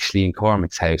were actually in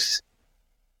Cormac's house.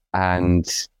 And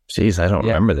jeez, I don't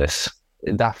remember this.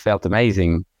 That felt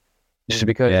amazing. Just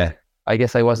because I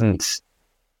guess I wasn't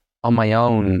on my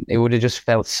own. It would have just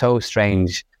felt so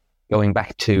strange going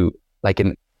back to like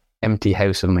an empty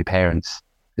house of my parents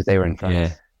because they were in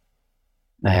France.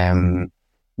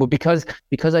 But because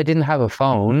I didn't have a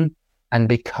phone and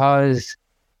because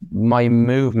my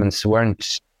movements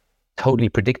weren't totally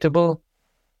predictable,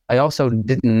 I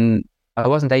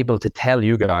wasn't able to tell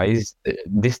you guys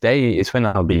this day is when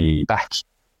I'll be back.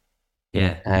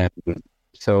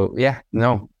 So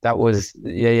that was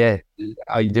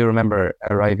I do remember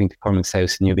arriving to Cormac's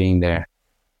house and you being there.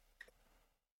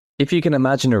 If you can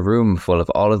imagine a room full of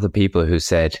all of the people who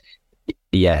said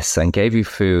yes and gave you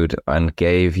food and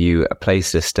gave you a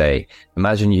place to stay,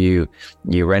 imagine you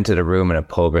rented a room in a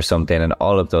pub or something and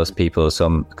all of those people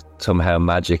somehow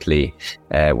magically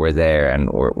were there and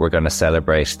were going to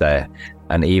celebrate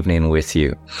an evening with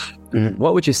you.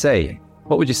 What would you say?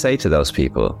 What would you say to those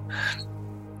people?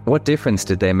 What difference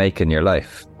did they make in your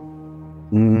life?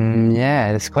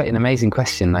 That's quite an amazing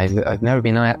question. I've never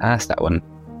been asked that one.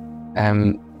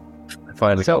 I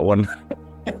finally got one.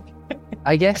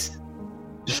 I guess,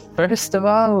 first of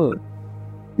all,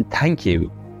 thank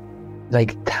you.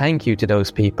 Thank you to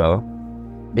those people.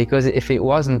 Because if it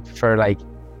wasn't for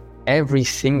every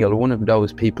single one of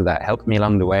those people that helped me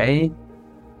along the way,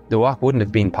 the walk wouldn't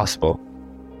have been possible.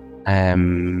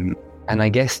 And I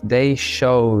guess they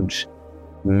showed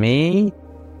me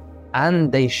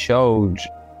and they showed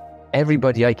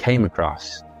everybody I came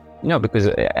across, because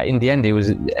in the end it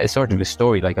was a sort of a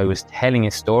story. Like, I was telling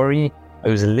a story, I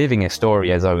was living a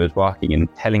story as I was walking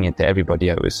and telling it to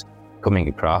everybody I was coming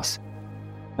across.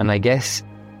 And I guess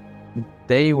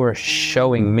they were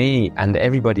showing me and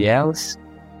everybody else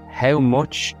how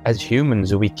much as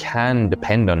humans we can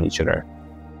depend on each other,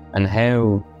 and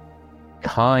how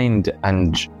kind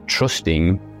and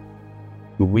trusting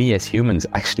we as humans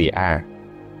actually are.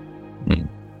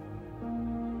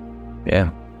 Yeah.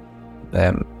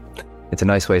 It's a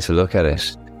nice way to look at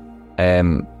it.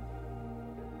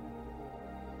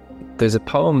 There's a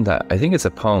poem that, I think it's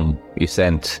a poem you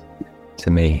sent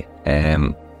to me,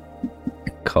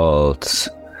 called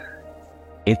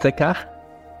Ithaca?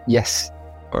 Yes.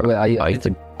 Or it's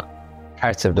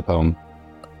parts of the poem.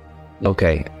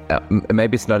 Okay.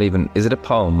 Maybe it's not even, is it a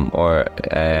poem or...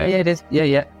 Yeah, it is.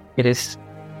 Yeah, it is.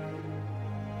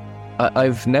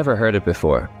 I've never heard it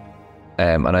before.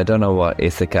 And I don't know what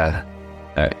Ithaca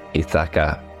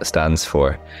stands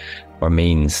for or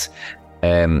means.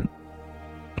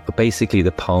 But basically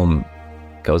the poem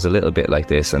goes a little bit like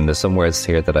this, and there's some words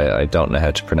here that I don't know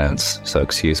how to pronounce, so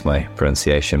excuse my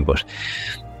pronunciation, but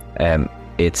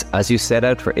it's, as you set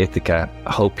out for Ithaca,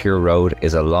 hope your road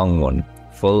is a long one,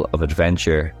 full of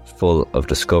adventure, full of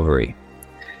discovery.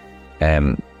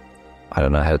 I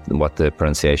don't know what the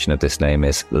pronunciation of this name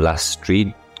is.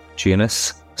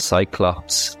 Lastriginus,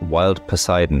 Cyclops, Wild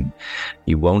Poseidon.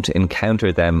 You won't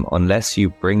encounter them unless you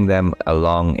bring them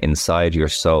along inside your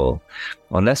soul,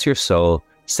 unless your soul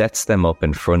sets them up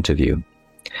in front of you.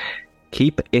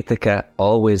 Keep Ithaca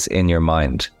always in your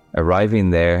mind.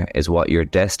 Arriving there is what you're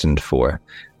destined for,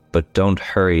 but don't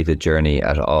hurry the journey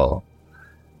at all.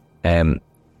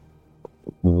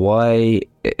 Why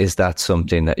is that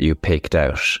something that you picked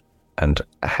out, and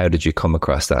how did you come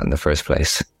across that in the first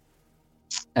place?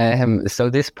 So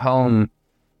this poem,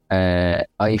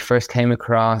 I first came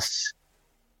across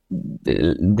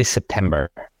this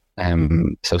September.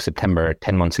 So September,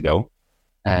 10 months ago.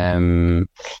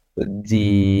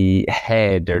 The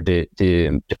head, or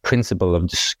the principal of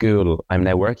the school I'm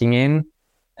now working in,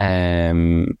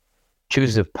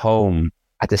 chooses a poem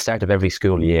at the start of every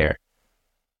school year,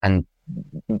 and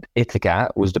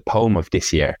Ithaca was the poem of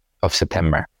this year, of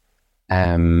September.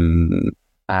 And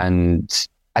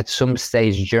at some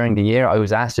stage during the year, I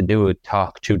was asked to do a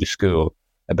talk to the school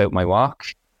about my walk,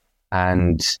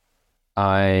 and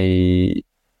the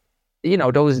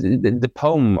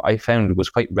poem I found was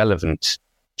quite relevant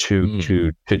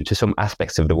to some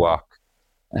aspects of the walk.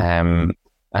 And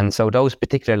so those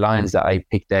particular lines that I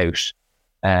picked out,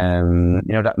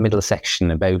 that middle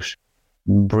section about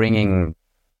bringing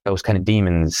those kind of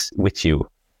demons with you.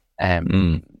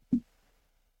 I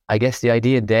guess the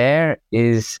idea there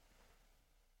is,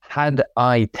 had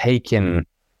I taken,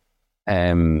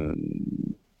 I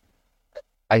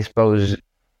suppose,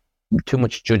 too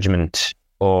much judgment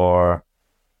or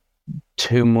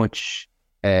too much,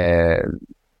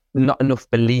 not enough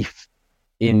belief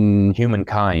in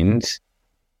humankind,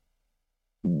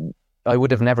 I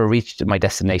would have never reached my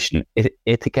destination,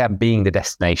 Ithaca being the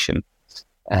destination.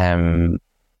 And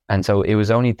so it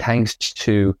was only thanks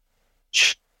to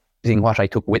choosing what I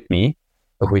took with me,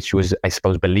 which was, I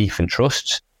suppose, belief and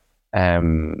trust,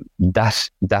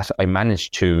 that I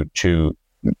managed to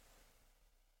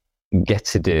get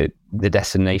to the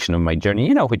destination of my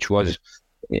journey, which was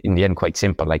in the end quite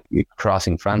simple, like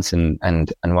crossing France and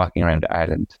walking around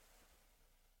Ireland.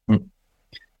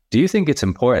 Do you think it's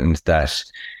important that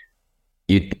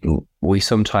we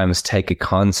sometimes take a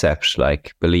concept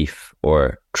like belief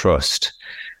or trust,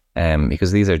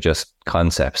 because these are just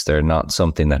concepts, they're not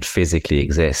something that physically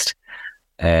exist?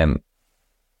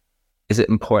 Is it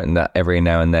important that every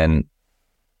now and then,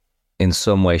 in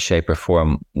some way, shape or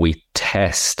form, we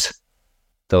test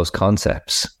those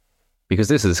concepts? Because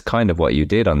this is kind of what you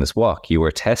did on this walk. You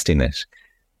were testing it.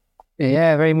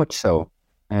 Yeah, very much so.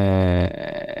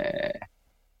 Yeah,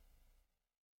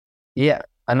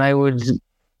 and I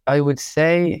would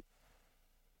say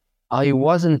I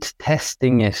wasn't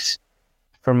testing it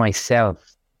for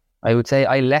myself. I would say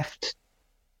I left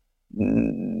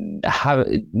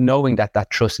knowing that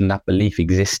trust and that belief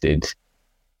existed,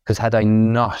 because had I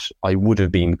not, I would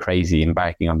have been crazy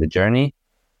embarking on the journey.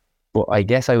 But I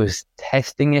guess I was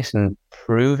testing it and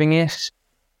proving it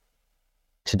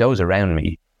to those around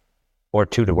me, or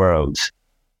to the world.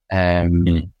 Yeah.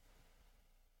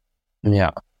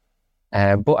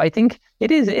 But I think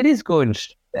it is good,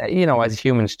 as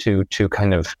humans to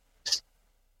kind of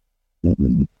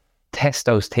test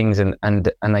those things and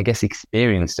I guess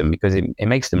experience them, because it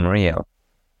makes them real.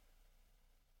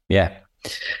 Yeah.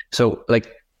 So,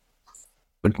 like,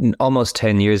 almost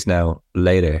 10 years now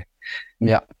later.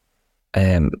 Yeah.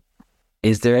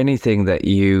 Is there anything that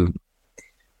you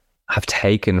have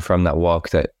taken from that walk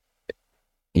that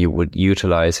you would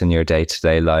utilize in your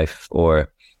day-to-day life?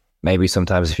 Or maybe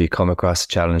sometimes if you come across a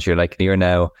challenge, you're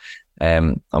now,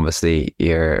 obviously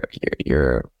you're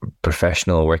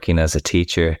professional, working as a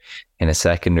teacher in a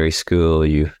secondary school.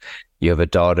 You have a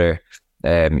daughter.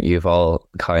 You have all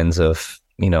kinds of,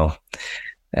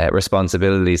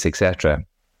 responsibilities, etc.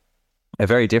 A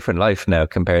very different life now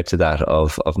compared to that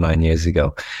of 9 years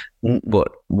ago. But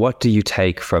what do you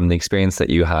take from the experience that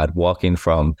you had walking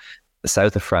from the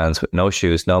south of France with no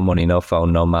shoes, no money, no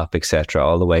phone, no map, etc.,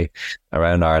 all the way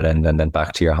around Ireland and then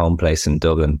back to your home place in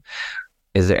Dublin?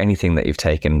 Is there anything that you've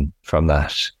taken from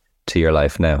that to your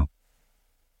life now?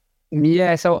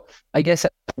 Yeah, so I guess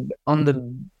on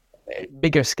the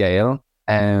bigger scale,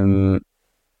 I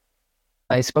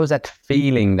suppose that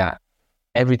feeling that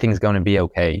everything's going to be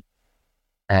okay.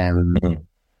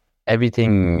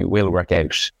 Everything will work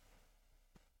out.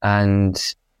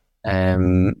 And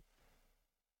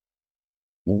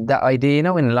that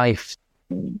idea, in life,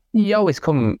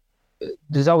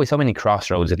 there's always so many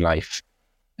crossroads in life.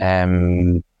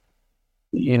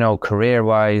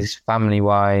 Career-wise,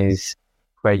 family-wise,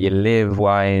 where you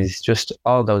live-wise, just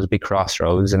all those big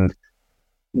crossroads. And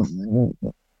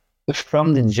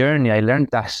from the journey, I learned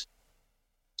that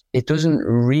it doesn't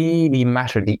really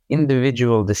matter. The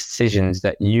individual decisions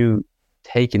that you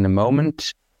take in the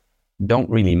moment don't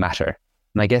really matter.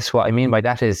 And I guess what I mean by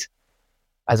that is,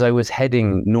 as I was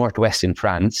heading northwest in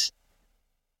France,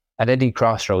 at any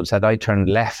crossroads, had I turned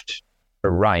left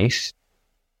or right,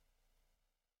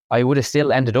 I would have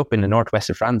still ended up in the northwest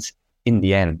of France in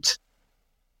the end.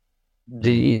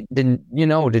 The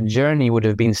journey would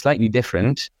have been slightly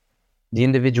different. The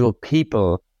individual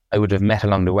people I would have met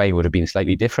along the way would have been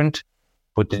slightly different,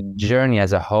 but the journey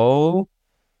as a whole,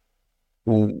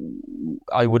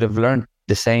 I would have learned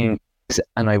the same,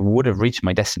 and I would have reached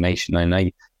my destination. And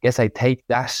I guess I take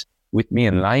that with me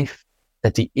in life,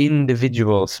 that the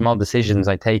individual small decisions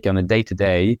I take on a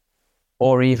day-to-day,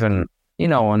 or even,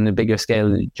 on a bigger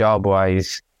scale,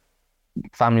 job-wise,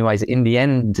 family-wise, in the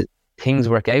end, things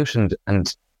work out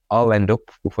and I'll end up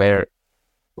where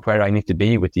I need to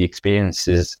be with the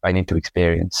experiences I need to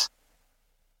experience.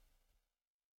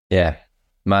 Yeah,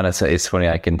 man, it's funny.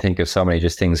 I can think of so many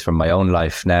just things from my own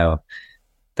life now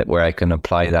that where I can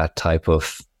apply that type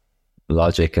of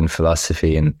logic and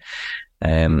philosophy.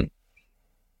 And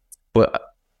but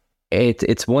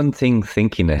it's one thing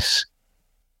thinking it,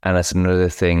 and it's another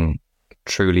thing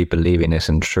truly believing it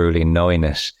and truly knowing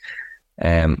it.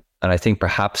 And I think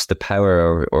perhaps the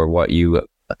power or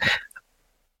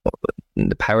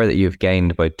the power that you've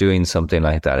gained by doing something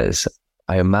like that is,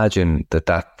 I imagine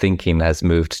that thinking has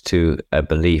moved to a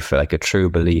belief, like a true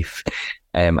belief.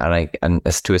 And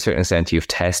as to a certain extent, you've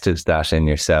tested that in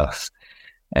yourself,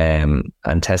 and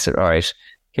tested, all right,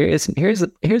 here's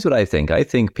what I think. I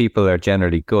think people are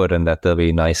generally good and that they'll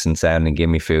be nice and sound and give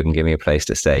me food and give me a place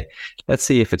to stay. Let's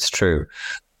see if it's true.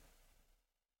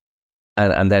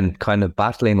 And then kind of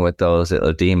battling with those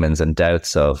little demons and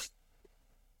doubts of,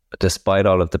 despite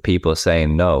all of the people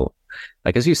saying no,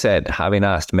 like as you said, having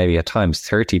asked maybe at times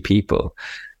 30 people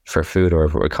for food or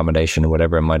for accommodation or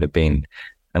whatever it might have been,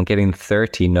 and getting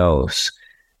 30 no's,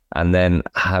 and then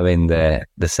having the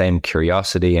same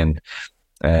curiosity and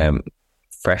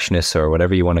freshness or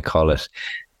whatever you want to call it,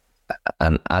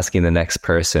 and asking the next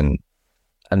person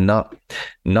and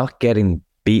not getting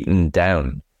beaten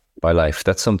down by life.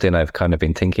 That's something I've kind of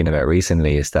been thinking about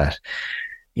recently, is that,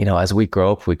 as we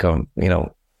grow up, we go,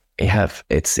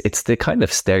 it's the kind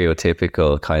of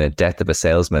stereotypical kind of death of a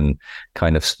salesman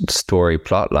kind of story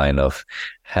plot line of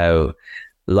how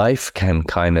life can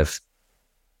kind of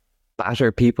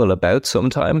batter people about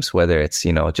sometimes, whether it's,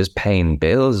 just paying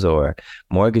bills or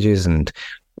mortgages and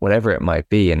whatever it might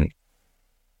be, and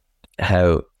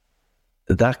how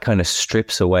that kind of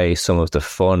strips away some of the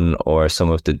fun or some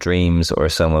of the dreams or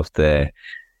some of the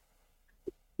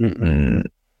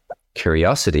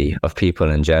curiosity of people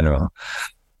in general.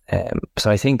 So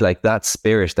I think like that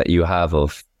spirit that you have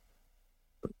of,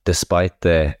 despite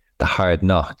the hard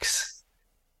knocks,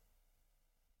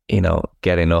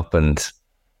 getting up and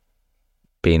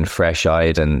being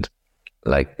fresh-eyed and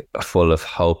like full of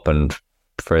hope and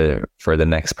for the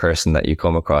next person that you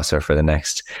come across or for the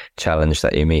next challenge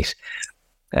that you meet.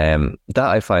 That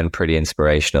I find pretty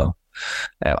inspirational.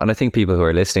 And I think people who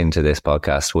are listening to this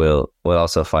podcast will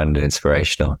also find it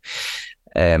inspirational.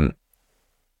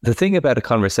 The thing about a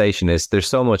conversation is there's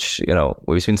so much,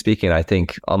 we've been speaking, I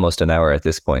think, almost an hour at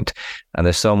this point, and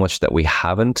there's so much that we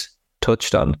haven't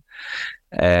touched on.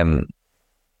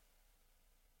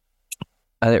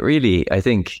 And it really, I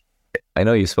think, I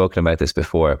know you've spoken about this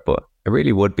before, but it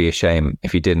really would be a shame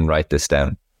if you didn't write this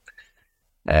down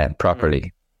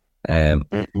properly.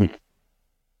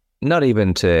 Not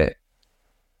even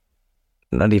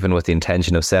with the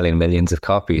intention of selling millions of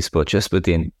copies, but just with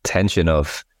the intention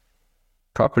of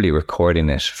properly recording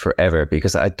it forever,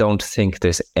 because I don't think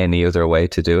there's any other way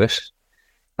to do it.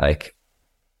 Like,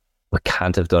 we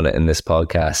can't have done it in this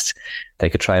podcast. They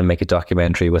could try and make a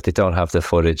documentary, but they don't have the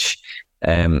footage.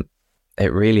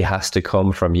 It really has to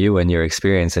come from you and your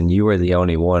experience, and you were the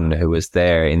only one who was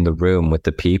there in the room with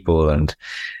the people and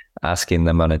asking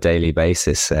them on a daily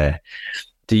basis.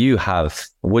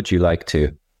 Would you like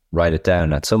to write it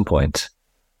down at some point?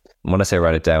 When I say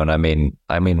write it down, I mean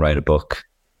write a book.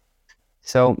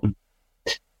 So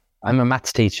I'm a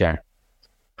maths teacher,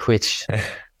 which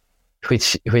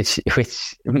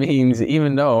means,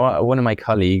 even though one of my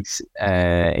colleagues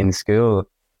in school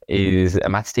is a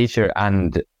maths teacher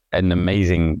and an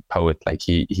amazing poet, like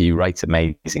he writes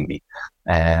amazingly,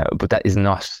 but that is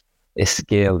not a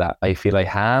skill that I feel I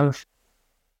have.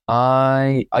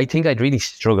 I think I'd really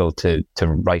struggle to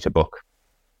write a book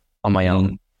on my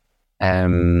own.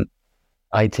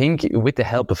 I think with the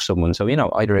help of someone, so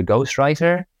either a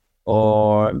ghostwriter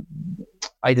or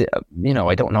I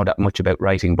don't know that much about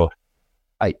writing, but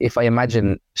if I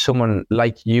imagine someone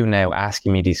like you now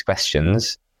asking me these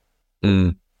questions,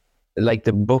 like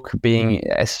the book being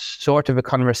a sort of a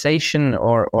conversation,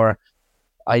 or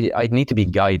I'd need to be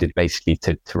guided basically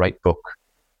to write a book.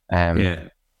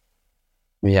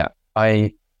 Yeah.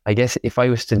 I guess if I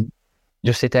was to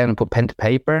just sit down and put pen to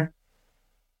paper,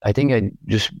 I think I'd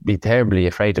just be terribly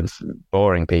afraid of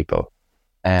boring people.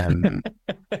 And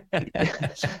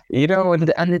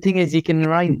the thing is, you can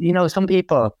write, some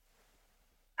people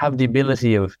have the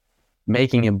ability of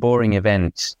making a boring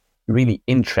event really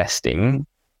interesting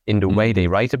in the way they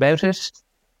write about it.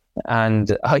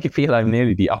 And I feel I'm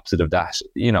nearly the opposite of that.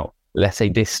 Let's say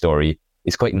this story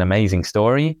is quite an amazing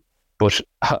story, but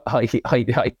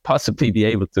I'd possibly be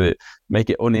able to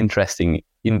make it uninteresting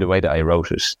in the way that I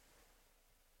wrote it.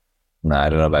 No, I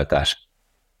don't know about that.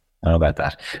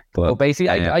 But basically,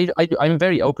 I'm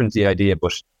very open to the idea,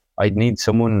 but I'd need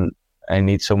someone. I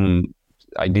need some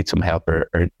help or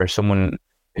someone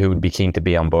who would be keen to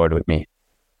be on board with me.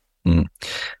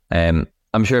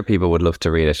 I'm sure people would love to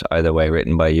read it either way,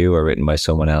 written by you or written by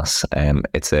someone else.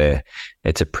 It's a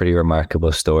pretty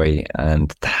remarkable story,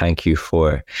 and thank you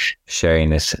for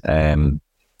sharing it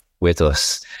with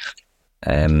us.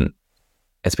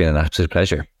 It's been an absolute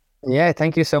pleasure. Yeah,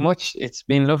 thank you so much. It's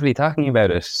been lovely talking about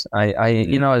it.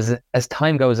 As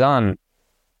time goes on,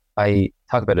 I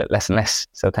talk about it less and less.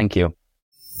 So thank you.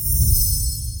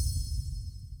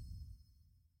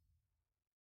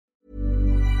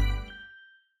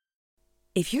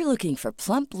 If you're looking for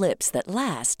plump lips that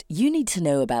last, you need to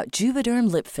know about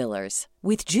Juvederm lip fillers.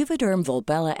 With Juvederm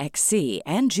Volbella XC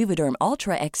and Juvederm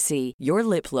Ultra XC, your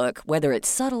lip look, whether it's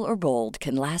subtle or bold,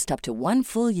 can last up to 1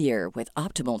 full year with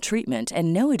optimal treatment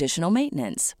and no additional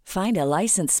maintenance. Find a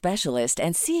licensed specialist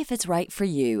and see if it's right for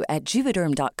you at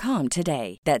Juvederm.com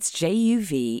today. That's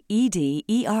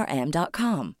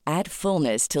JUVEDERM.com. Add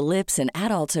fullness to lips in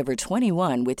adults over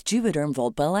 21 with Juvederm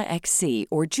Volbella XC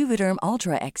or Juvederm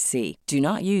Ultra XC. Do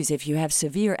not use if you have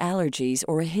severe allergies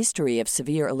or a history of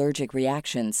severe allergic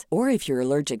reactions, or if you're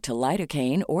allergic to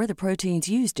lidocaine or the proteins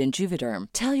used in Juvederm.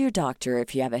 Tell your doctor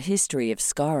if you have a history of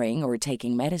scarring or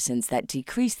taking medicines that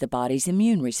decrease the body's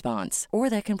immune response or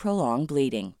that can prolong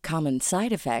bleeding. Common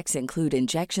side effects include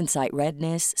injection site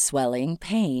redness, swelling,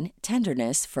 pain,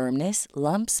 tenderness, firmness,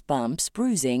 lumps, bumps,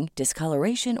 bruising,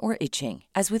 discoloration, or itching.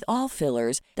 As with all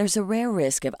fillers, there's a rare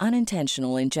risk of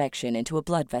unintentional injection into a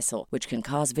blood vessel, which can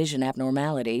cause vision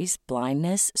abnormalities,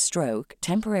 blindness, stroke,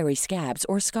 temporary scabs,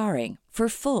 or scarring. For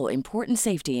full important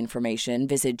safety information,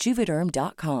 visit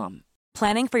Juvederm.com.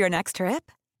 Planning for your next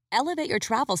trip? Elevate your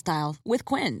travel style with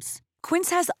Quince. Quince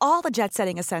has all the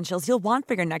jet-setting essentials you'll want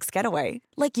for your next getaway,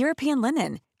 like European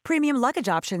linen, premium luggage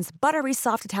options, buttery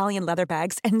soft Italian leather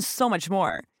bags, and so much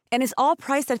more. And is all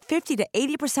priced at 50 to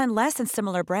 80% less than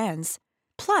similar brands.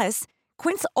 Plus,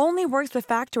 Quince only works with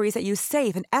factories that use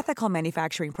safe and ethical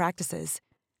manufacturing practices.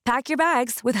 Pack your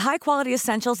bags with high-quality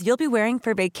essentials you'll be wearing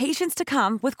for vacations to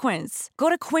come with Quince. Go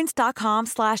to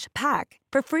quince.com/pack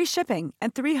for free shipping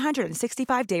and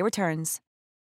 365-day returns.